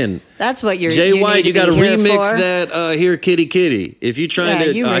 Justin. That's what you're... Jay White, you got to remix for. that Here Kitty Kitty. If you're trying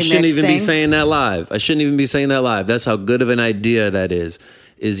to... I shouldn't even be saying that live. That's how good of an idea that is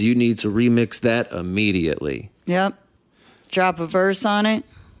you need to remix that immediately. Yep. Drop a verse on it.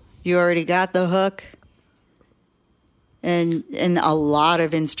 You already got the hook. And a lot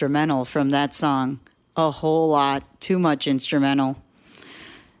of instrumental from that song. a whole lot. Too much instrumental.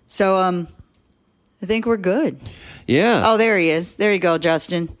 So, I think we're good. Yeah. Oh, there he is. There you go,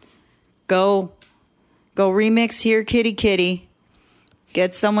 Justin. Go remix Here Kitty Kitty.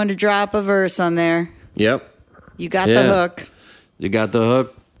 Get someone to drop a verse on there. Yep. You got the hook. You got the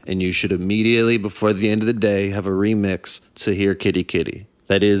hook, and you should immediately, before the end of the day, have a remix to Here Kitty Kitty.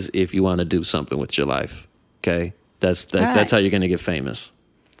 That is, if you want to do something with your life. Okay? That's how you're going to get famous.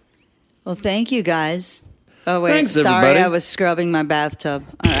 Well, thank you, guys. Oh, wait. Thanks, sorry, everybody. I was scrubbing my bathtub.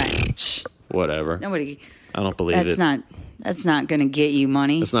 All right. Shh. Whatever. Nobody. I don't believe it. That's not going to get you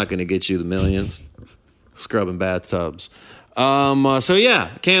money. It's not going to get you the millions. Scrubbing bathtubs. So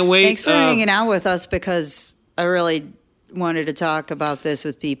yeah, can't wait. Thanks for hanging out with us, because I really wanted to talk about this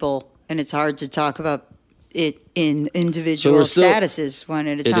with people, and it's hard to talk about it in individual statuses one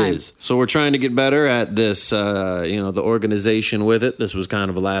at a time. It is. So we're trying to get better at this, the organization with it. This was kind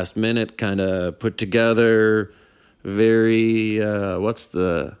of a last minute, kind of put together, very, what's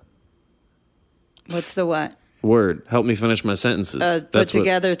the what? Word. Help me finish my sentences.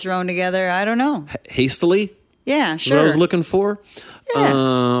 Thrown together. I don't know. Hastily? Yeah, sure. What I was looking for. Yeah.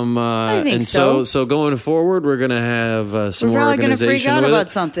 I think so. So going forward, we're going to have some more organization. We're probably going to freak out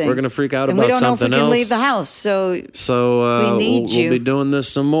about something. We're going to freak out about something else. And we don't know if we can leave the house, so we need you. We'll be doing this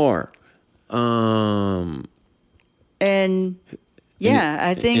some more. I think...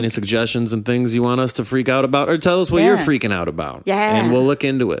 Any suggestions and things you want us to freak out about? Or tell us what you're freaking out about. Yeah. And we'll look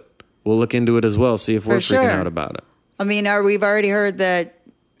into it. We'll look into it as well, see if we're freaking out about it. I mean, we've already heard that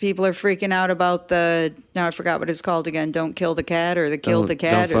people are freaking out about now I forgot what it's called again, Don't Kill the Cat, or Kill the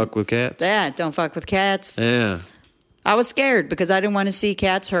Cat. Don't fuck with cats. Yeah, don't fuck with cats. Yeah. I was scared because I didn't want to see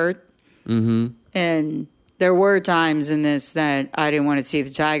cats hurt. Mm-hmm. And there were times in this that I didn't want to see the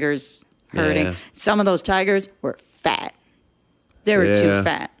tigers hurting. Yeah. Some of those tigers were fat. They were too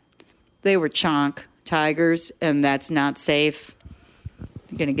fat. They were chonk tigers, and that's not safe.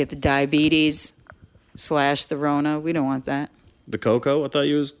 You're going to get the diabetes / the Rona. We don't want that. The Coco? I thought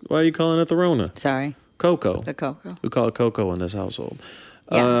why are you calling it the Rona? Sorry. Coco. The Coco. We call it Coco in this household.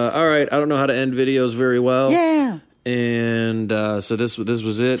 Yes. All right. I don't know how to end videos very well. Yeah. And so this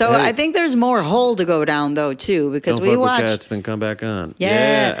was it. So I think there's more hole to go down, though, too, because we watched... Don't fuck with cats, then come back on.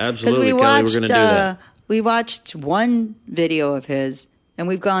 Yeah, absolutely, Kelly. We're going to do that. We watched one video of his, and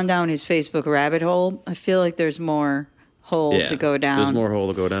we've gone down his Facebook rabbit hole. I feel like there's more hole to go down. There's more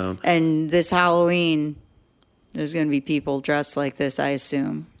hole to go down. And this Halloween, there's going to be people dressed like this, I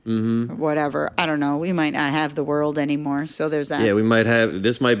assume. Mm-hmm. Or whatever. I don't know. We might not have the world anymore, so there's that. Yeah,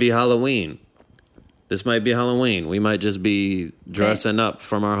 this might be Halloween. We might just be dressing up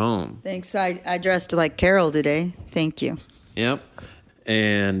from our home. Thanks. I dressed like Carol today. Thank you. Yep.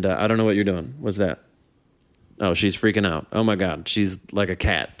 And I don't know what you're doing. What's that? Oh, she's freaking out. Oh, my God. She's like a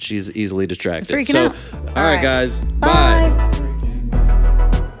cat. She's easily distracted. Freaking out. All right, guys. Bye.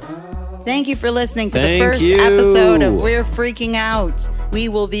 Thank you for listening to the first episode of We're Freaking Out. We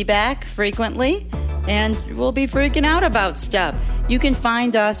will be back frequently, and we'll be freaking out about stuff. You can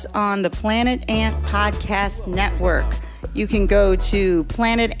find us on the Planet Ant Podcast Network. You can go to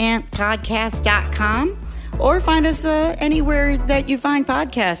planetantpodcast.com or find us anywhere that you find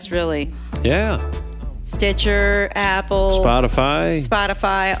podcasts, really. Yeah. Stitcher, Apple,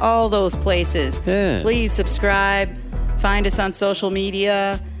 Spotify, all those places. Yeah. Please subscribe. Find us on social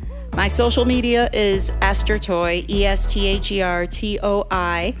media. My social media is Esther Toy,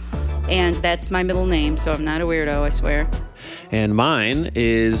 ESTHERTOI, and that's my middle name, so I'm not a weirdo, I swear. And mine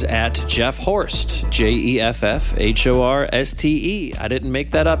is at Jeff Horst, JEFFHORSTE. I didn't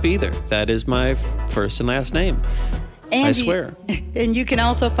make that up either. That is my first and last name. And I swear. And you can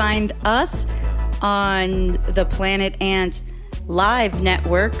also find us on the Planet Ant Live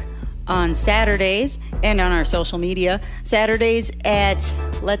Network on Saturdays and on our social media. Saturdays at,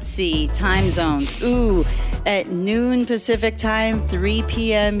 time zones. At noon Pacific time, 3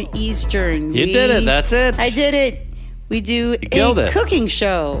 p.m. Eastern. You did it. That's it. I did it. We do a cooking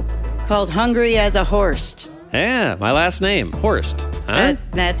show called Hungry as a Horst. Yeah, my last name, Horst. Huh?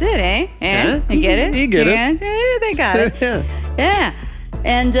 That's it, eh? Yeah. You get it? You get it. Yeah, they got it. Yeah.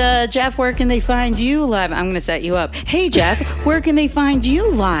 And Jeff, where can they find you live? I'm going to set you up. Hey, Jeff, where can they find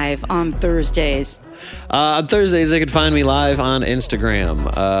you live on Thursdays? On Thursdays, they can find me live on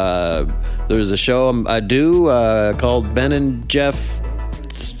Instagram. There's a show I do called Ben and Jeff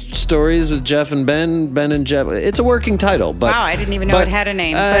Stories with Jeff and Ben and Jeff. It's a working title, but wow, I didn't even know it had a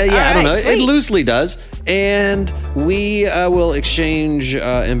name. I don't know. Sweet. It loosely does, and we will exchange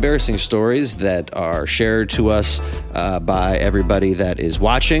embarrassing stories that are shared to us by everybody that is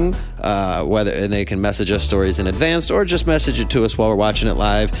watching. And they can message us stories in advance, or just message it to us while we're watching it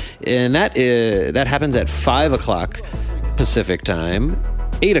live. And that happens at 5:00 Pacific time,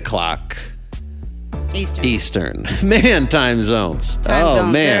 8:00 Eastern. Man, time zones.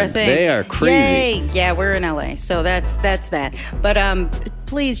 Man, they are crazy. Yay. Yeah, we're in LA, so that's that. But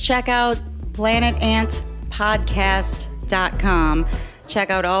please check out planetantpodcast.com. Check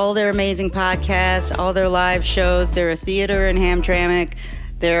out all their amazing podcasts, all their live shows. They're a theater in Hamtramck.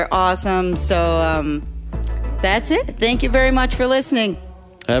 They're awesome. So that's it. Thank you very much for listening.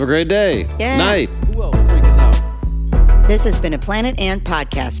 Have a great day. Yeah. Night. This has been a Planet Ant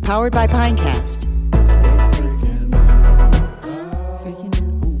podcast powered by Pinecast.